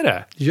 Är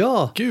det?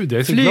 Ja. Gud, jag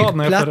är så glad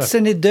när jag får det.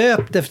 Flygplatsen är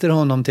döpt efter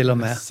honom till och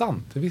med. Det är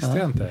sant, det visste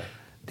jag inte.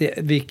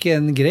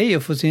 Vilken grej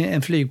att få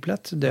en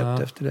flygplats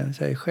döpt efter den,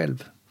 säger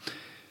själv.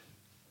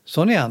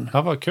 Sån är han.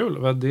 Ja, vad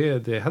kul.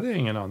 Det hade jag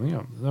ingen aning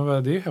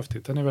om. Det är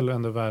häftigt. Han är väl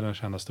ändå världens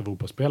kändaste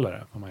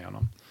fotbollsspelare, får man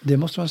igenom. Det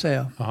måste man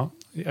säga. Ja,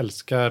 jag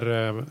älskar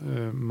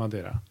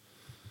Madeira.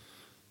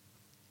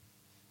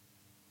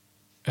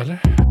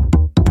 Eller?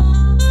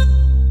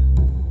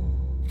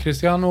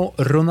 Cristiano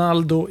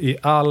Ronaldo i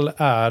all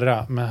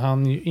ära, men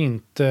han är ju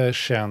inte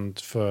känd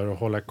för att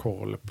hålla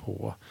koll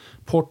på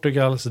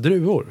Portugals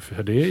druvor,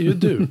 för det är ju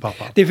du,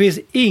 pappa. Det finns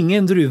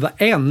ingen druva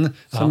än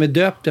som är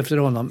döpt efter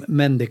honom,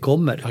 men det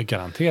kommer. Ja,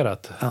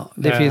 garanterat. Ja,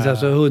 det finns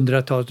alltså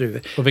hundratals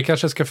druvor. Och vi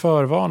kanske ska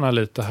förvarna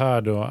lite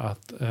här då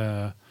att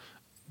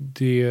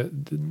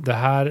det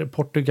här,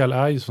 Portugal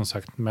är ju som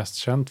sagt mest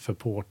känt för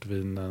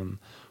portvinen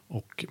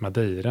och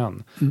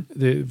Madeiran.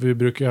 Vi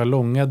brukar ha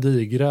långa,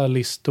 digra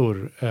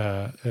listor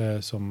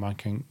som man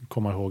kan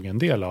komma ihåg en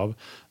del av.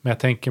 Men jag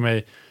tänker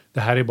mig, det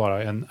här är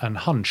bara en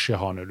hunch jag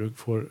har nu. Du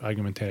får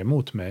argumentera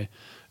emot mig.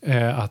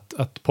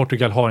 Att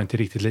Portugal har inte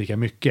riktigt lika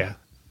mycket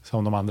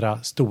som de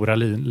andra stora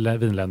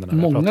vinländerna.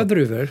 Många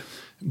druvor.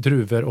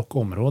 Druvor och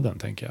områden,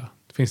 tänker jag.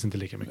 Det finns inte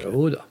lika mycket.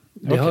 Jo då.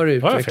 Det har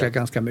utvecklat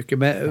ganska mycket.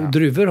 Men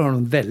druvor har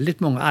de väldigt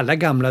många. Alla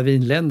gamla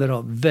vinländer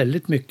har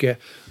väldigt mycket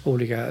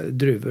olika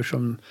druvor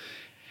som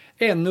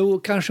ännu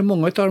kanske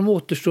många av dem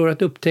återstår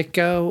att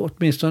upptäcka,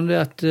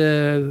 åtminstone att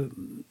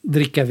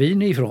dricka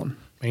vin ifrån.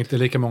 Men inte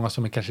lika många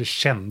som är kanske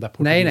kända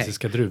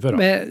portugisiska druvor då?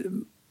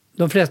 Men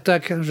de flesta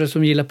kanske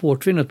som gillar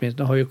portvin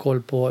åtminstone har ju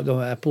koll på de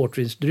här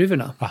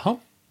portvinsdruvorna. Aha.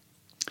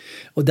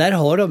 Och där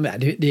har de,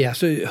 det är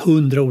alltså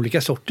 100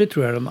 olika sorter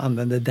tror jag de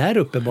använder där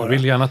uppe bara. Jag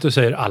vill gärna att du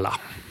säger alla.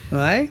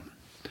 Nej,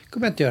 det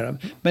kommer jag inte göra.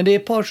 Men det är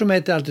ett par som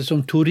heter alltid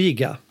som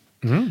Touriga.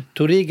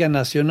 Touriga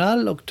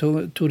Nacional och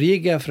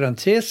Touriga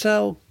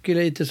Francesa och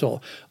lite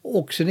så.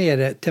 Och sen är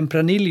det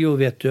Tempranillo,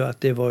 vet du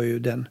att det var ju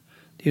det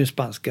är ju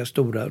spanska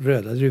stora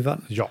röda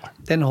druvan. Ja.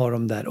 Den har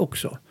de där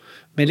också.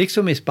 Men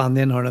liksom i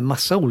Spanien har den en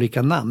massa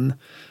olika namn.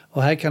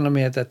 Och här kan de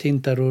heta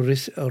Tinta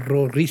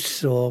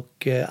Roriz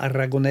och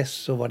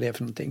Aragonés och vad det är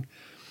för någonting.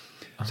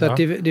 Aha. Så att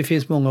det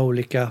finns många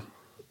olika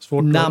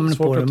namn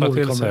på dem. Svårt att ta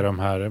till sig de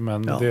här,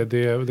 men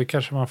det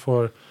kanske man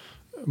får...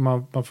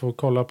 Man får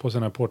kolla på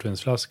sina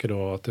portvinsflaskor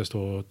då, att det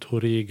står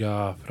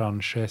Toriga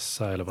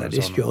Francesa eller vad det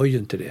är. Det gör ju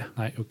inte det.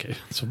 Nej, okej.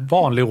 Så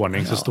vanlig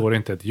ordning så står det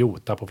inte ett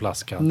jota på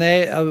flaskan.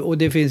 Nej, och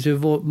det finns ju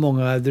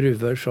många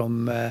druvor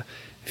som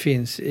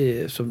finns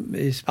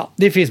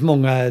det finns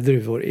många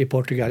druvor i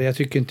Portugal. Jag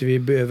tycker inte vi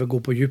behöver gå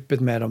på djupet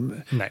med dem.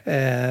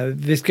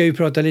 Vi ska ju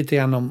prata lite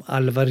grann om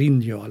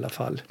Alvarinho i alla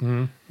fall.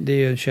 Mm. Det är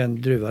ju en känd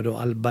druva då,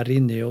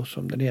 Alvarinho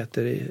som den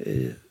heter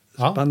i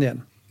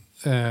Spanien.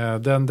 Det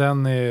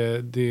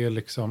är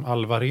liksom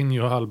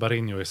Alvarinho och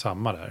Albarinho är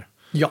samma där.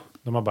 Ja.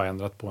 De har bara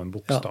ändrat på en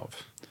bokstav. Ja.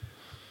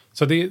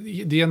 Så det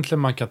egentligen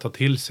man kan ta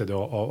till sig då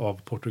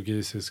av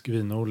portugisisk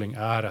vinodling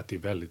är att det är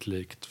väldigt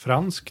likt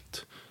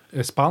spanskt,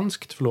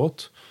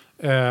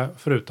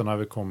 förutom när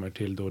vi kommer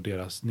till då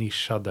deras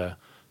nischade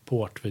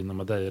portvin och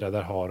madeira.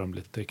 Där har de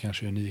lite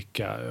kanske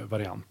unika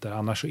varianter.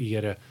 Annars så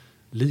är det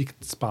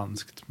likt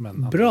spanskt.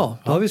 Men bra,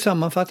 då har vi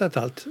sammanfattat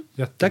allt.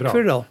 Jättebra. Tack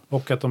för idag.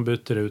 Och att de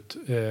byter ut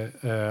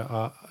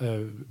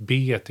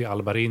B till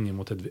Alvarinho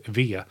mot ett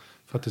V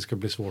för att det ska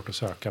bli svårt att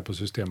söka på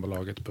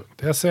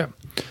systembolaget.se.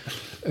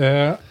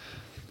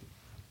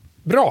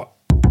 Bra.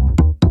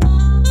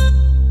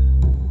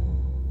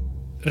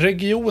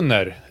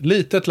 Regioner,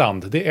 litet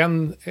land. Det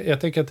är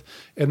jag tänker att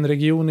en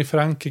region i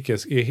Frankrike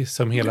är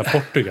som hela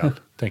Portugal,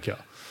 tänker jag.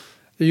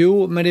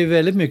 Jo, men det är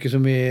väldigt mycket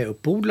som är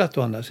uppodlat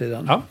å andra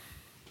sidan. Ja.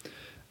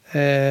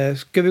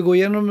 Ska vi gå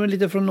igenom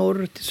lite från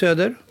norr till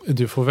söder?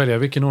 Du får välja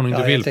vilken ordning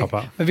du vill,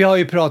 pappa. Men vi har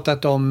ju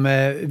pratat om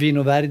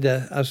Vinho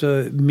Verde,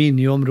 alltså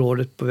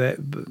Minho-området på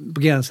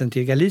gränsen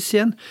till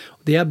Galicien.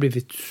 Det har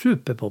blivit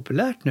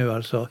superpopulärt nu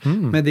alltså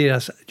med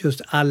deras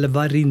just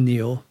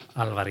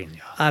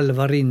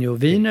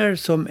Alvarinho-viner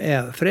som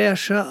är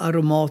fräscha,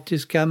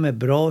 aromatiska med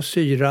bra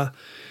syra.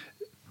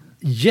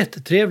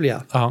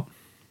 Jättetrevliga. Ja,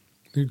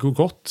 det går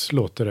gott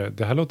låter det.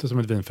 Det här låter som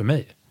ett vin för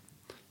mig.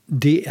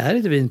 Det är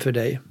ett vin för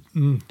dig.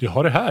 Jag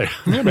har det här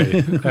med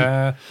mig.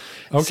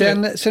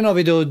 Okay. Sen har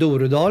vi då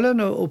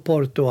Dorodalen och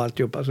Porto och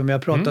alltihopa som vi har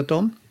pratat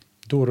om.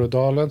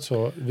 Dorodalen,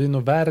 så Vinho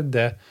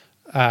Verde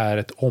är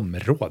ett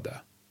område.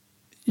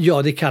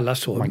 Ja, det kallas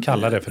så. Man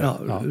kallar det för det.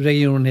 Ja.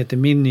 Regionen heter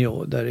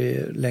Minho, där det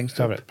är längst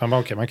upp.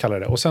 Man kallar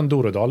det. Och sen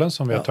Dorodalen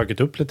som vi har tagit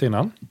upp lite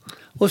innan.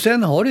 Och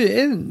sen har du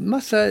en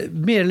massa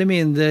mer eller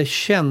mindre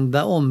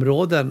kända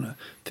områden.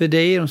 För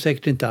dig är de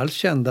säkert inte alls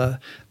kända.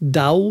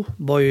 Dau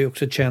var ju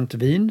också ett känt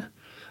vin.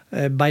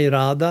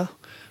 Bairrada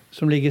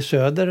som ligger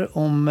söder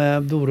om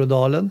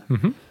Dorodalen.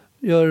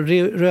 Gör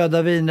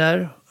röda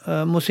viner,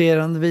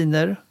 mousserande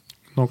viner.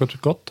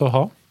 Något gott att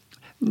ha?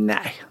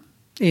 Nej,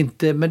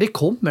 inte, men det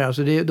kommer.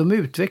 Alltså de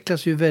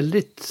utvecklas ju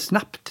väldigt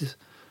snabbt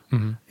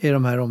i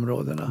de här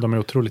områdena. De är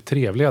otroligt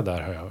trevliga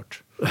där, har jag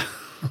hört.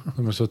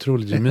 De är så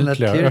otroligt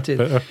gemytliga och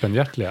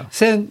öppenhjärtliga.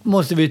 Sen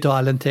måste vi ta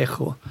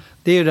Alentejo.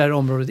 Det är ju det här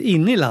området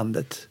inne i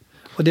landet.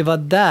 Och det var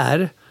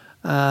där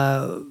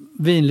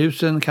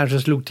vinlusen kanske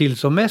slog till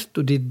som mest.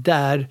 Och det är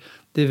där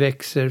det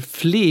växer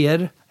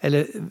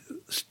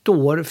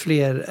står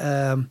fler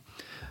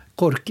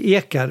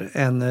korkekar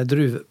än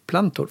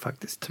druvplantor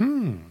faktiskt.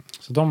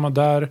 Så de är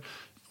där.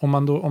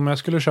 Om jag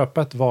skulle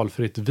köpa ett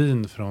valfritt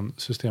vin från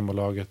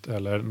Systembolaget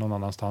eller någon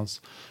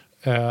annanstans,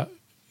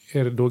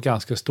 är det då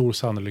ganska stor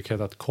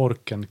sannolikhet att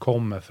korken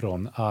kommer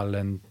från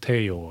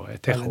Alentejo.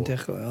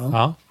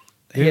 Ja.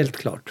 Helt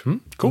klart.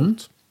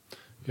 Coolt.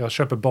 Jag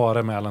köper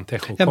bara med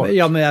Alentejo-kork.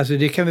 Ja, men alltså,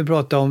 det kan vi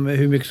prata om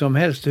hur mycket som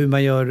helst. Hur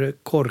man gör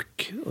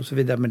kork och så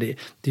vidare. Men det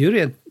är ju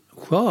rent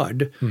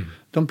skörd.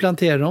 De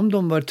planterar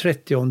dem var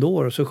 30:e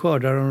år och så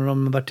skördar de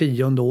dem var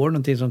 10:e år.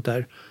 Någonting sånt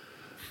där.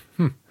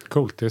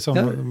 Coolt. Det är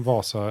som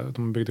Vasa.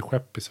 De byggde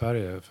skepp i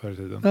Sverige förr i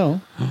tiden. Ja,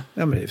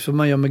 men det är som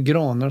man gör med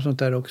granar och sånt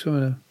där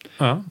också.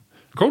 Ja,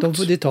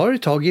 coolt. Det tar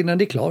ett tag innan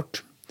det är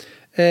klart.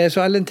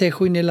 Så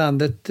Alentejo in i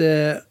landet.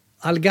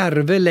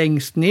 Algarve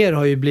längst ner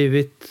har ju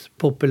blivit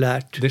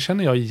populärt. Det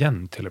känner jag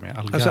igen till och med.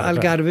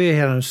 Algarve är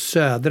hela den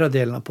södra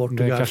delen av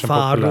Portugal.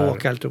 Faro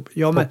och allt.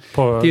 Ja, men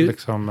på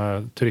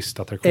liksom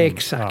turistattraktion.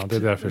 Exakt. Ja, det är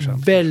därför det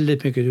känns.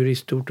 Väldigt mycket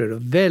turistorter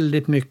och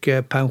väldigt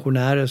mycket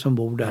pensionärer som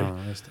bor där.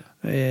 Ja, just det.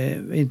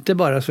 Inte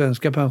bara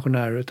svenska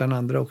pensionärer utan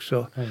andra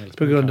också.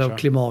 På grund av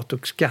klimat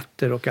och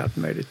skatter och allt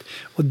möjligt.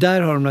 Och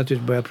där har de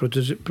naturligtvis börjat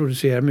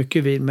producera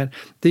mycket vin. Men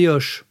det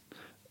görs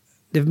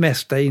det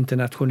mesta i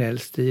internationell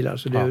stil.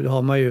 Alltså det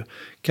har man ju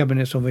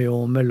Cabernet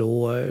Sauvignon,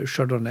 Merlot,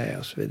 Chardonnay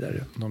och så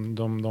vidare.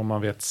 De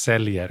man vet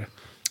säljer.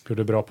 För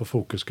det är bra på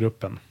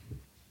fokusgruppen.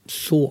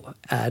 Så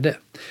är det.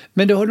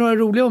 Men det har några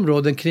roliga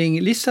områden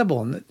kring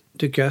Lissabon,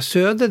 tycker jag.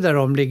 Söder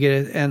därom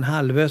ligger en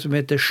halvö som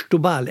heter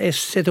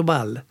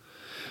Setúbal.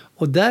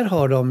 Och där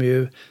har de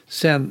ju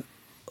sedan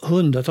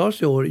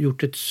hundratals år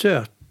gjort ett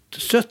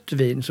sött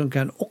vin som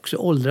kan också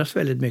åldras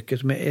väldigt mycket,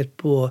 som är ett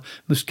på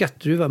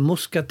muskatdruva,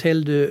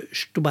 Moscatel de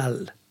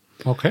Setúbal.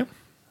 Okej.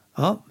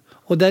 Ja,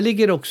 och där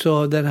ligger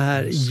också den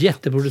här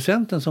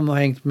jätteproducenten som har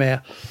hängt med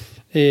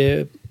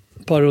ett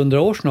par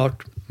hundra år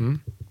snart.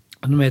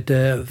 De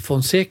heter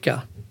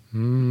Fonseca.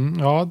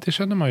 Ja, det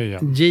känner man ju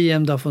igen.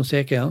 GM da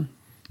Fonseca, ja.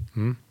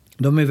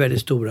 De är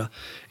väldigt stora.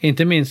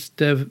 Inte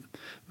minst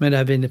med det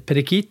här vinet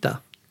Periquita.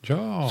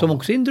 Ja. Som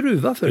också är en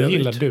druva för övrigt.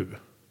 Gillar du?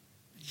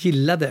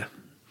 Gillade.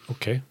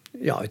 Okej.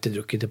 Jag har inte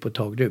druckit det på ett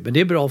tag nu, men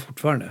det är bra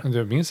fortfarande.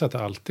 Jag minns att det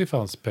alltid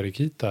fanns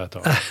Periquita ett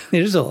tag.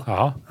 Är det så?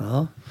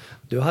 Ja.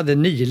 Du hade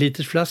 9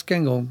 liters flaska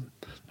en gång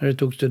när du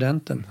tog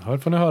studenten. Här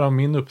får ni höra om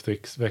min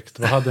uppväxt.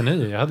 Vad hade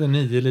ni? Jag hade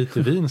 9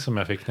 liter vin som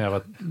jag fick när jag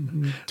var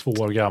 2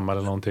 år gammal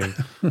eller någonting.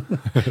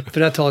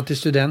 För att ta till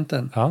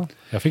studenten. Ja,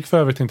 jag fick för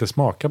övrigt inte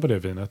smaka på det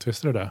vinet,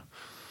 visste du det?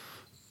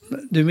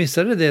 Du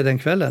missade det den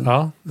kvällen?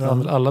 Ja,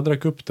 alla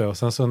drack upp det och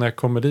sen så när jag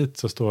kommer dit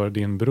så står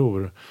din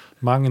bror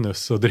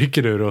Magnus och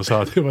dricker ur och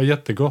sa att det var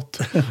jättegott.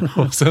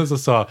 Och sen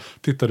så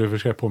tittade du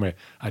försöka på mig,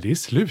 det är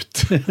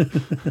slut.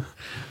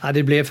 Ja,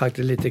 det blev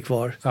faktiskt lite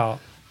kvar. Ja.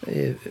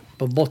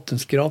 På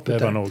bottenskrapet.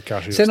 Det var nog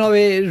kanske Sen har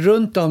vi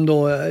runt om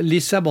då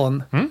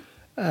Lissabon.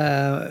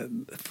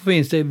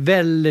 Finns det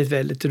väldigt,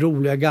 väldigt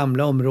roliga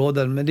gamla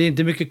områden. Men det är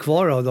inte mycket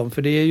kvar av dem.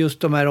 För det är just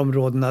de här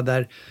områdena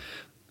där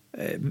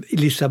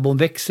Lissabon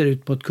växer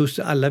ut mot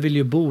kusten. Alla vill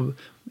ju bo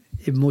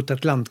mot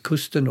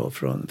Atlantkusten då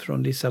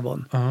från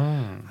Lissabon.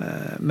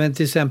 Men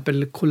till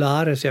exempel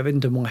Colares, jag vet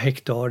inte hur många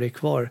hektar det är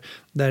kvar.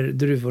 Där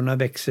druvorna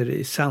växer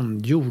i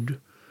sandjord.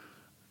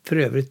 För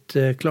övrigt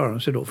klarar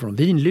de sig då från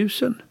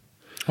vinlusen.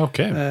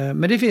 Okay.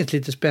 Men det finns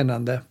lite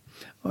spännande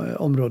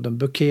områden.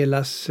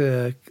 Bukelas,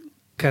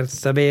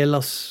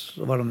 Carcavelos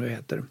och vad de nu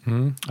heter.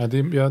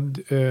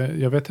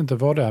 Jag vet inte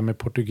vad det är med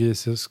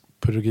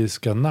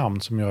portugisiska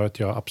namn som gör att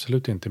jag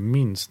absolut inte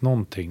minns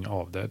någonting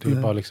av det. Det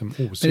är bara liksom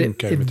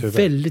osynka i mitt huvud.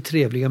 Det är väldigt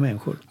trevliga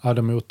människor. Ja,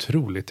 de är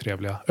otroligt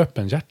trevliga.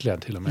 Öppenhjärtliga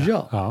till och med.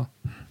 Ja.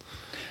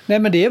 Nej,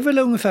 men det är väl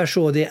ungefär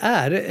så det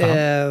är.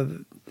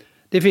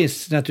 Det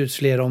finns naturligtvis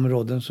flera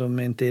områden som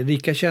inte är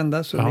lika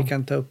kända som vi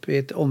kan ta upp i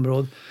ett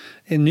område.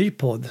 En ny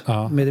podd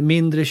med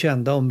mindre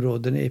kända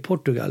områden i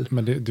Portugal.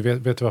 Men du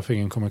vet varför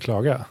ingen kommer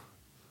klaga?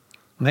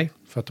 Nej.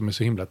 För att de är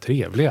så himla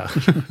trevliga.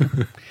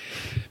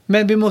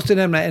 Men vi måste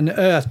nämna en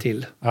ö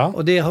till. Ja.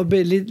 Och det har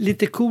blivit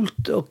lite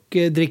coolt att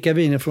dricka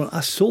viner från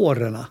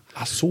Azorerna.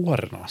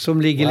 Azorerna?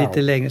 Som ligger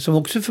lite längre. Som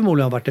också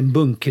förmodligen har varit en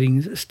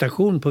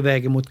bunkringsstation på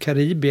vägen mot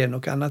Karibien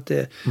och annat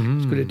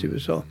skulle till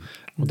USA.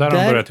 Och där har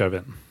de börjat göra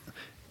vin?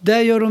 Där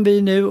gör de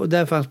vin nu och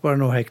där fanns bara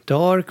några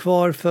hektar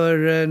kvar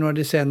för några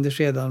decennier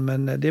sedan.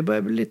 Men det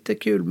börjar bli lite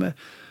kul med,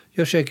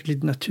 gör säkert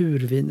lite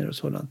naturviner och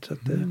sådant. Så att,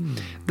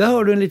 där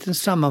har du en liten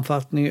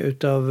sammanfattning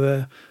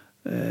utav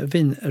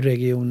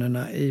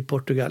vinregionerna i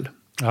Portugal.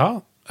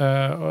 Ja,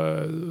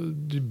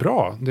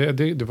 bra.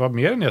 Det var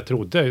mer än jag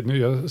trodde.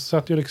 Jag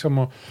satt ju liksom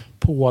och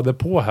påade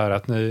på här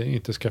att ni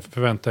inte ska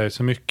förvänta er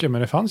så mycket.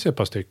 Men det fanns ju ett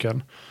par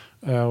stycken.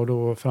 Och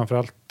då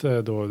framförallt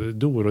då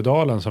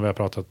Dorodalen som vi har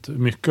pratat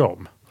mycket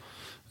om.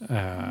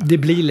 Det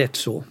blir lätt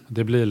så.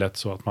 Det blir lätt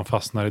så att man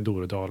fastnar i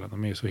Dorodalen.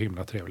 De är så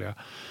himla trevliga.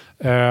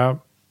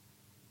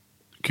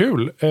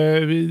 Kul.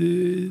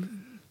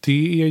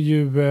 Det är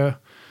ju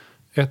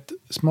ett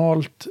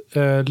smalt,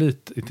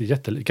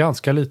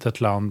 ganska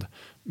litet land.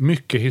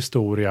 Mycket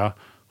historia.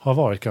 Har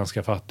varit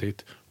ganska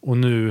fattigt. Och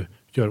nu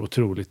gör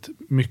otroligt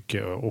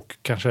mycket och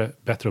kanske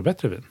bättre och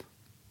bättre vin.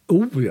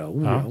 Oh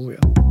ja.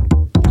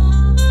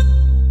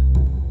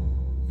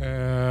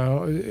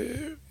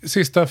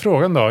 Sista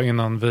frågan då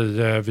innan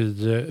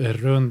vi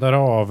rundar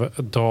av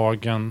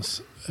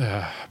dagens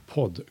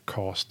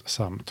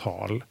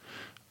podcastsamtal.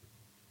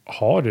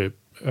 Har du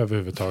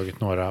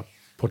överhuvudtaget några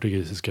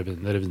portugisiska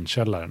viner i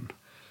vinkällaren?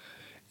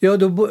 Ja,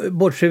 då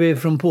bortser vi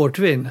från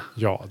portvin.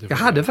 Ja, jag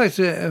hade faktiskt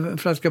en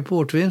flaska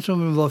portvin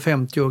som var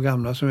 50 år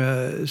gamla som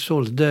jag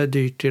sålde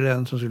dyrt till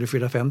en som skulle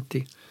fylla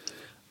 50.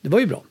 Det var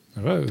ju bra.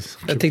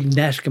 Jag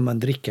tänkte, när ska man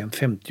dricka en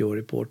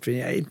 50-årig portvin?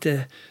 Jag är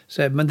inte,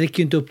 så här, man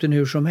dricker inte upp den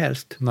hur som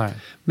helst. Nej.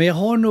 Men jag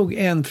har nog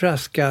en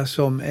flaska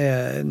som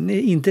är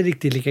inte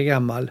riktigt lika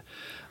gammal.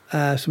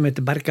 Som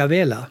heter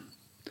Barcavela.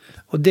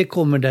 Och det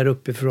kommer där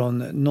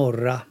uppifrån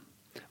norra.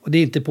 Och det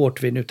är inte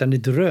portvin utan det är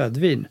ett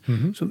rödvin.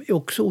 Mm-hmm. Som är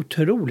också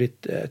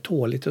otroligt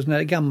tåligt. Och sån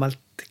här gammalt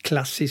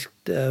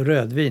klassiskt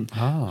rödvin.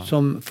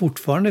 Som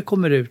fortfarande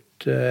kommer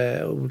ut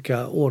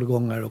olika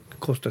årgångar och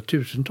kostar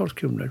tusentals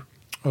kronor.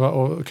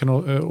 Och kan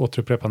du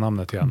återupprepa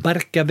namnet igen?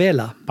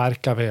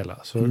 Barcavela.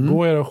 Så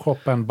gå er och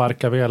shoppa en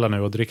Barcavela nu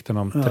och drick den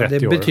om 30 år.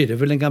 Det betyder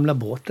väl den gamla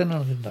båten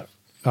eller där.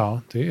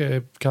 Ja,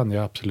 det kan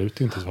jag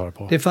absolut inte svara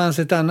på. Det fanns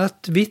ett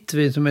annat vitt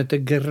vin som heter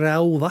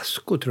Grau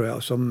Vasco tror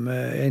jag. Som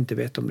jag inte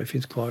vet om det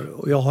finns kvar.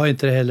 Och jag har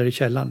inte det heller i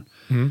källan.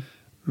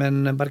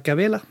 Men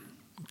Barcavela.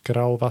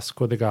 Grau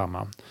Vasco de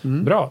Gama.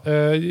 Bra.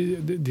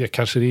 Det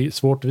kanske är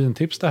svårt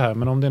vintips det här.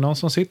 Men om det är någon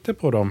som sitter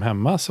på dem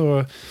hemma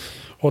så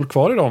håll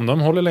kvar i dem.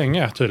 De håller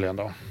länge tydligen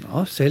då.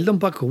 Ja, sälj dem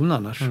på auktion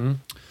annars.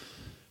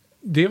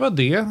 Det var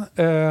det.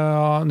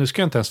 Nu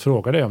ska jag inte ens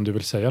fråga dig om du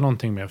vill säga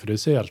någonting mer. För du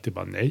säger alltid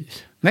bara nej.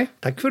 Nej,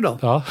 tack för idag.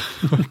 Ja,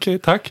 okej,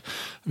 tack.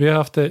 Vi har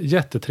haft det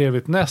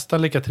jättetrevligt.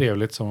 Nästan lika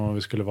trevligt som om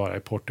vi skulle vara i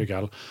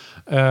Portugal.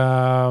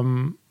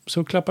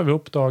 Så klappar vi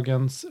upp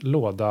dagens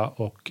låda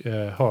och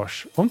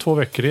hörs om 2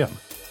 veckor igen.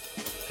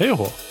 Hej och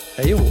hå!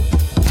 Hej och hå!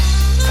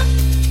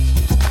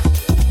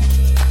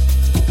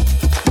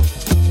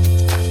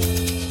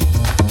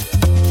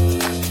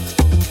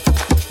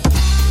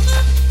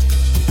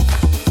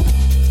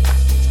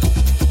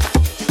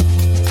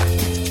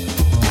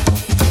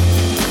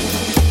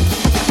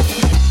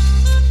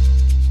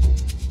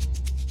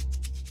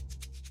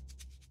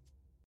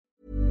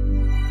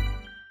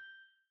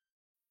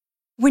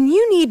 When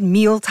you need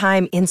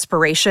mealtime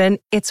inspiration,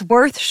 it's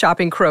worth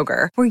shopping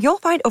Kroger, where you'll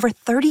find over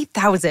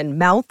 30,000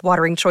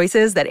 mouth-watering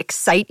choices that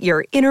excite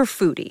your inner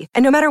foodie.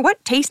 And no matter what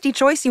tasty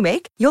choice you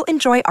make, you'll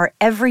enjoy our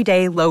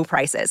everyday low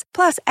prices,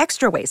 plus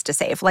extra ways to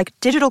save, like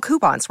digital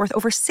coupons worth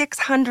over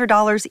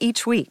 $600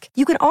 each week.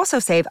 You can also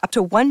save up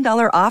to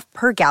 $1 off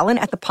per gallon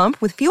at the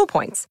pump with fuel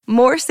points.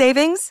 More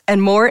savings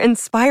and more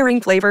inspiring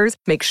flavors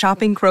make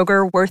shopping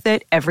Kroger worth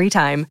it every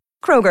time.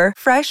 Kroger,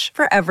 fresh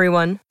for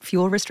everyone.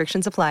 Fuel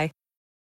restrictions apply.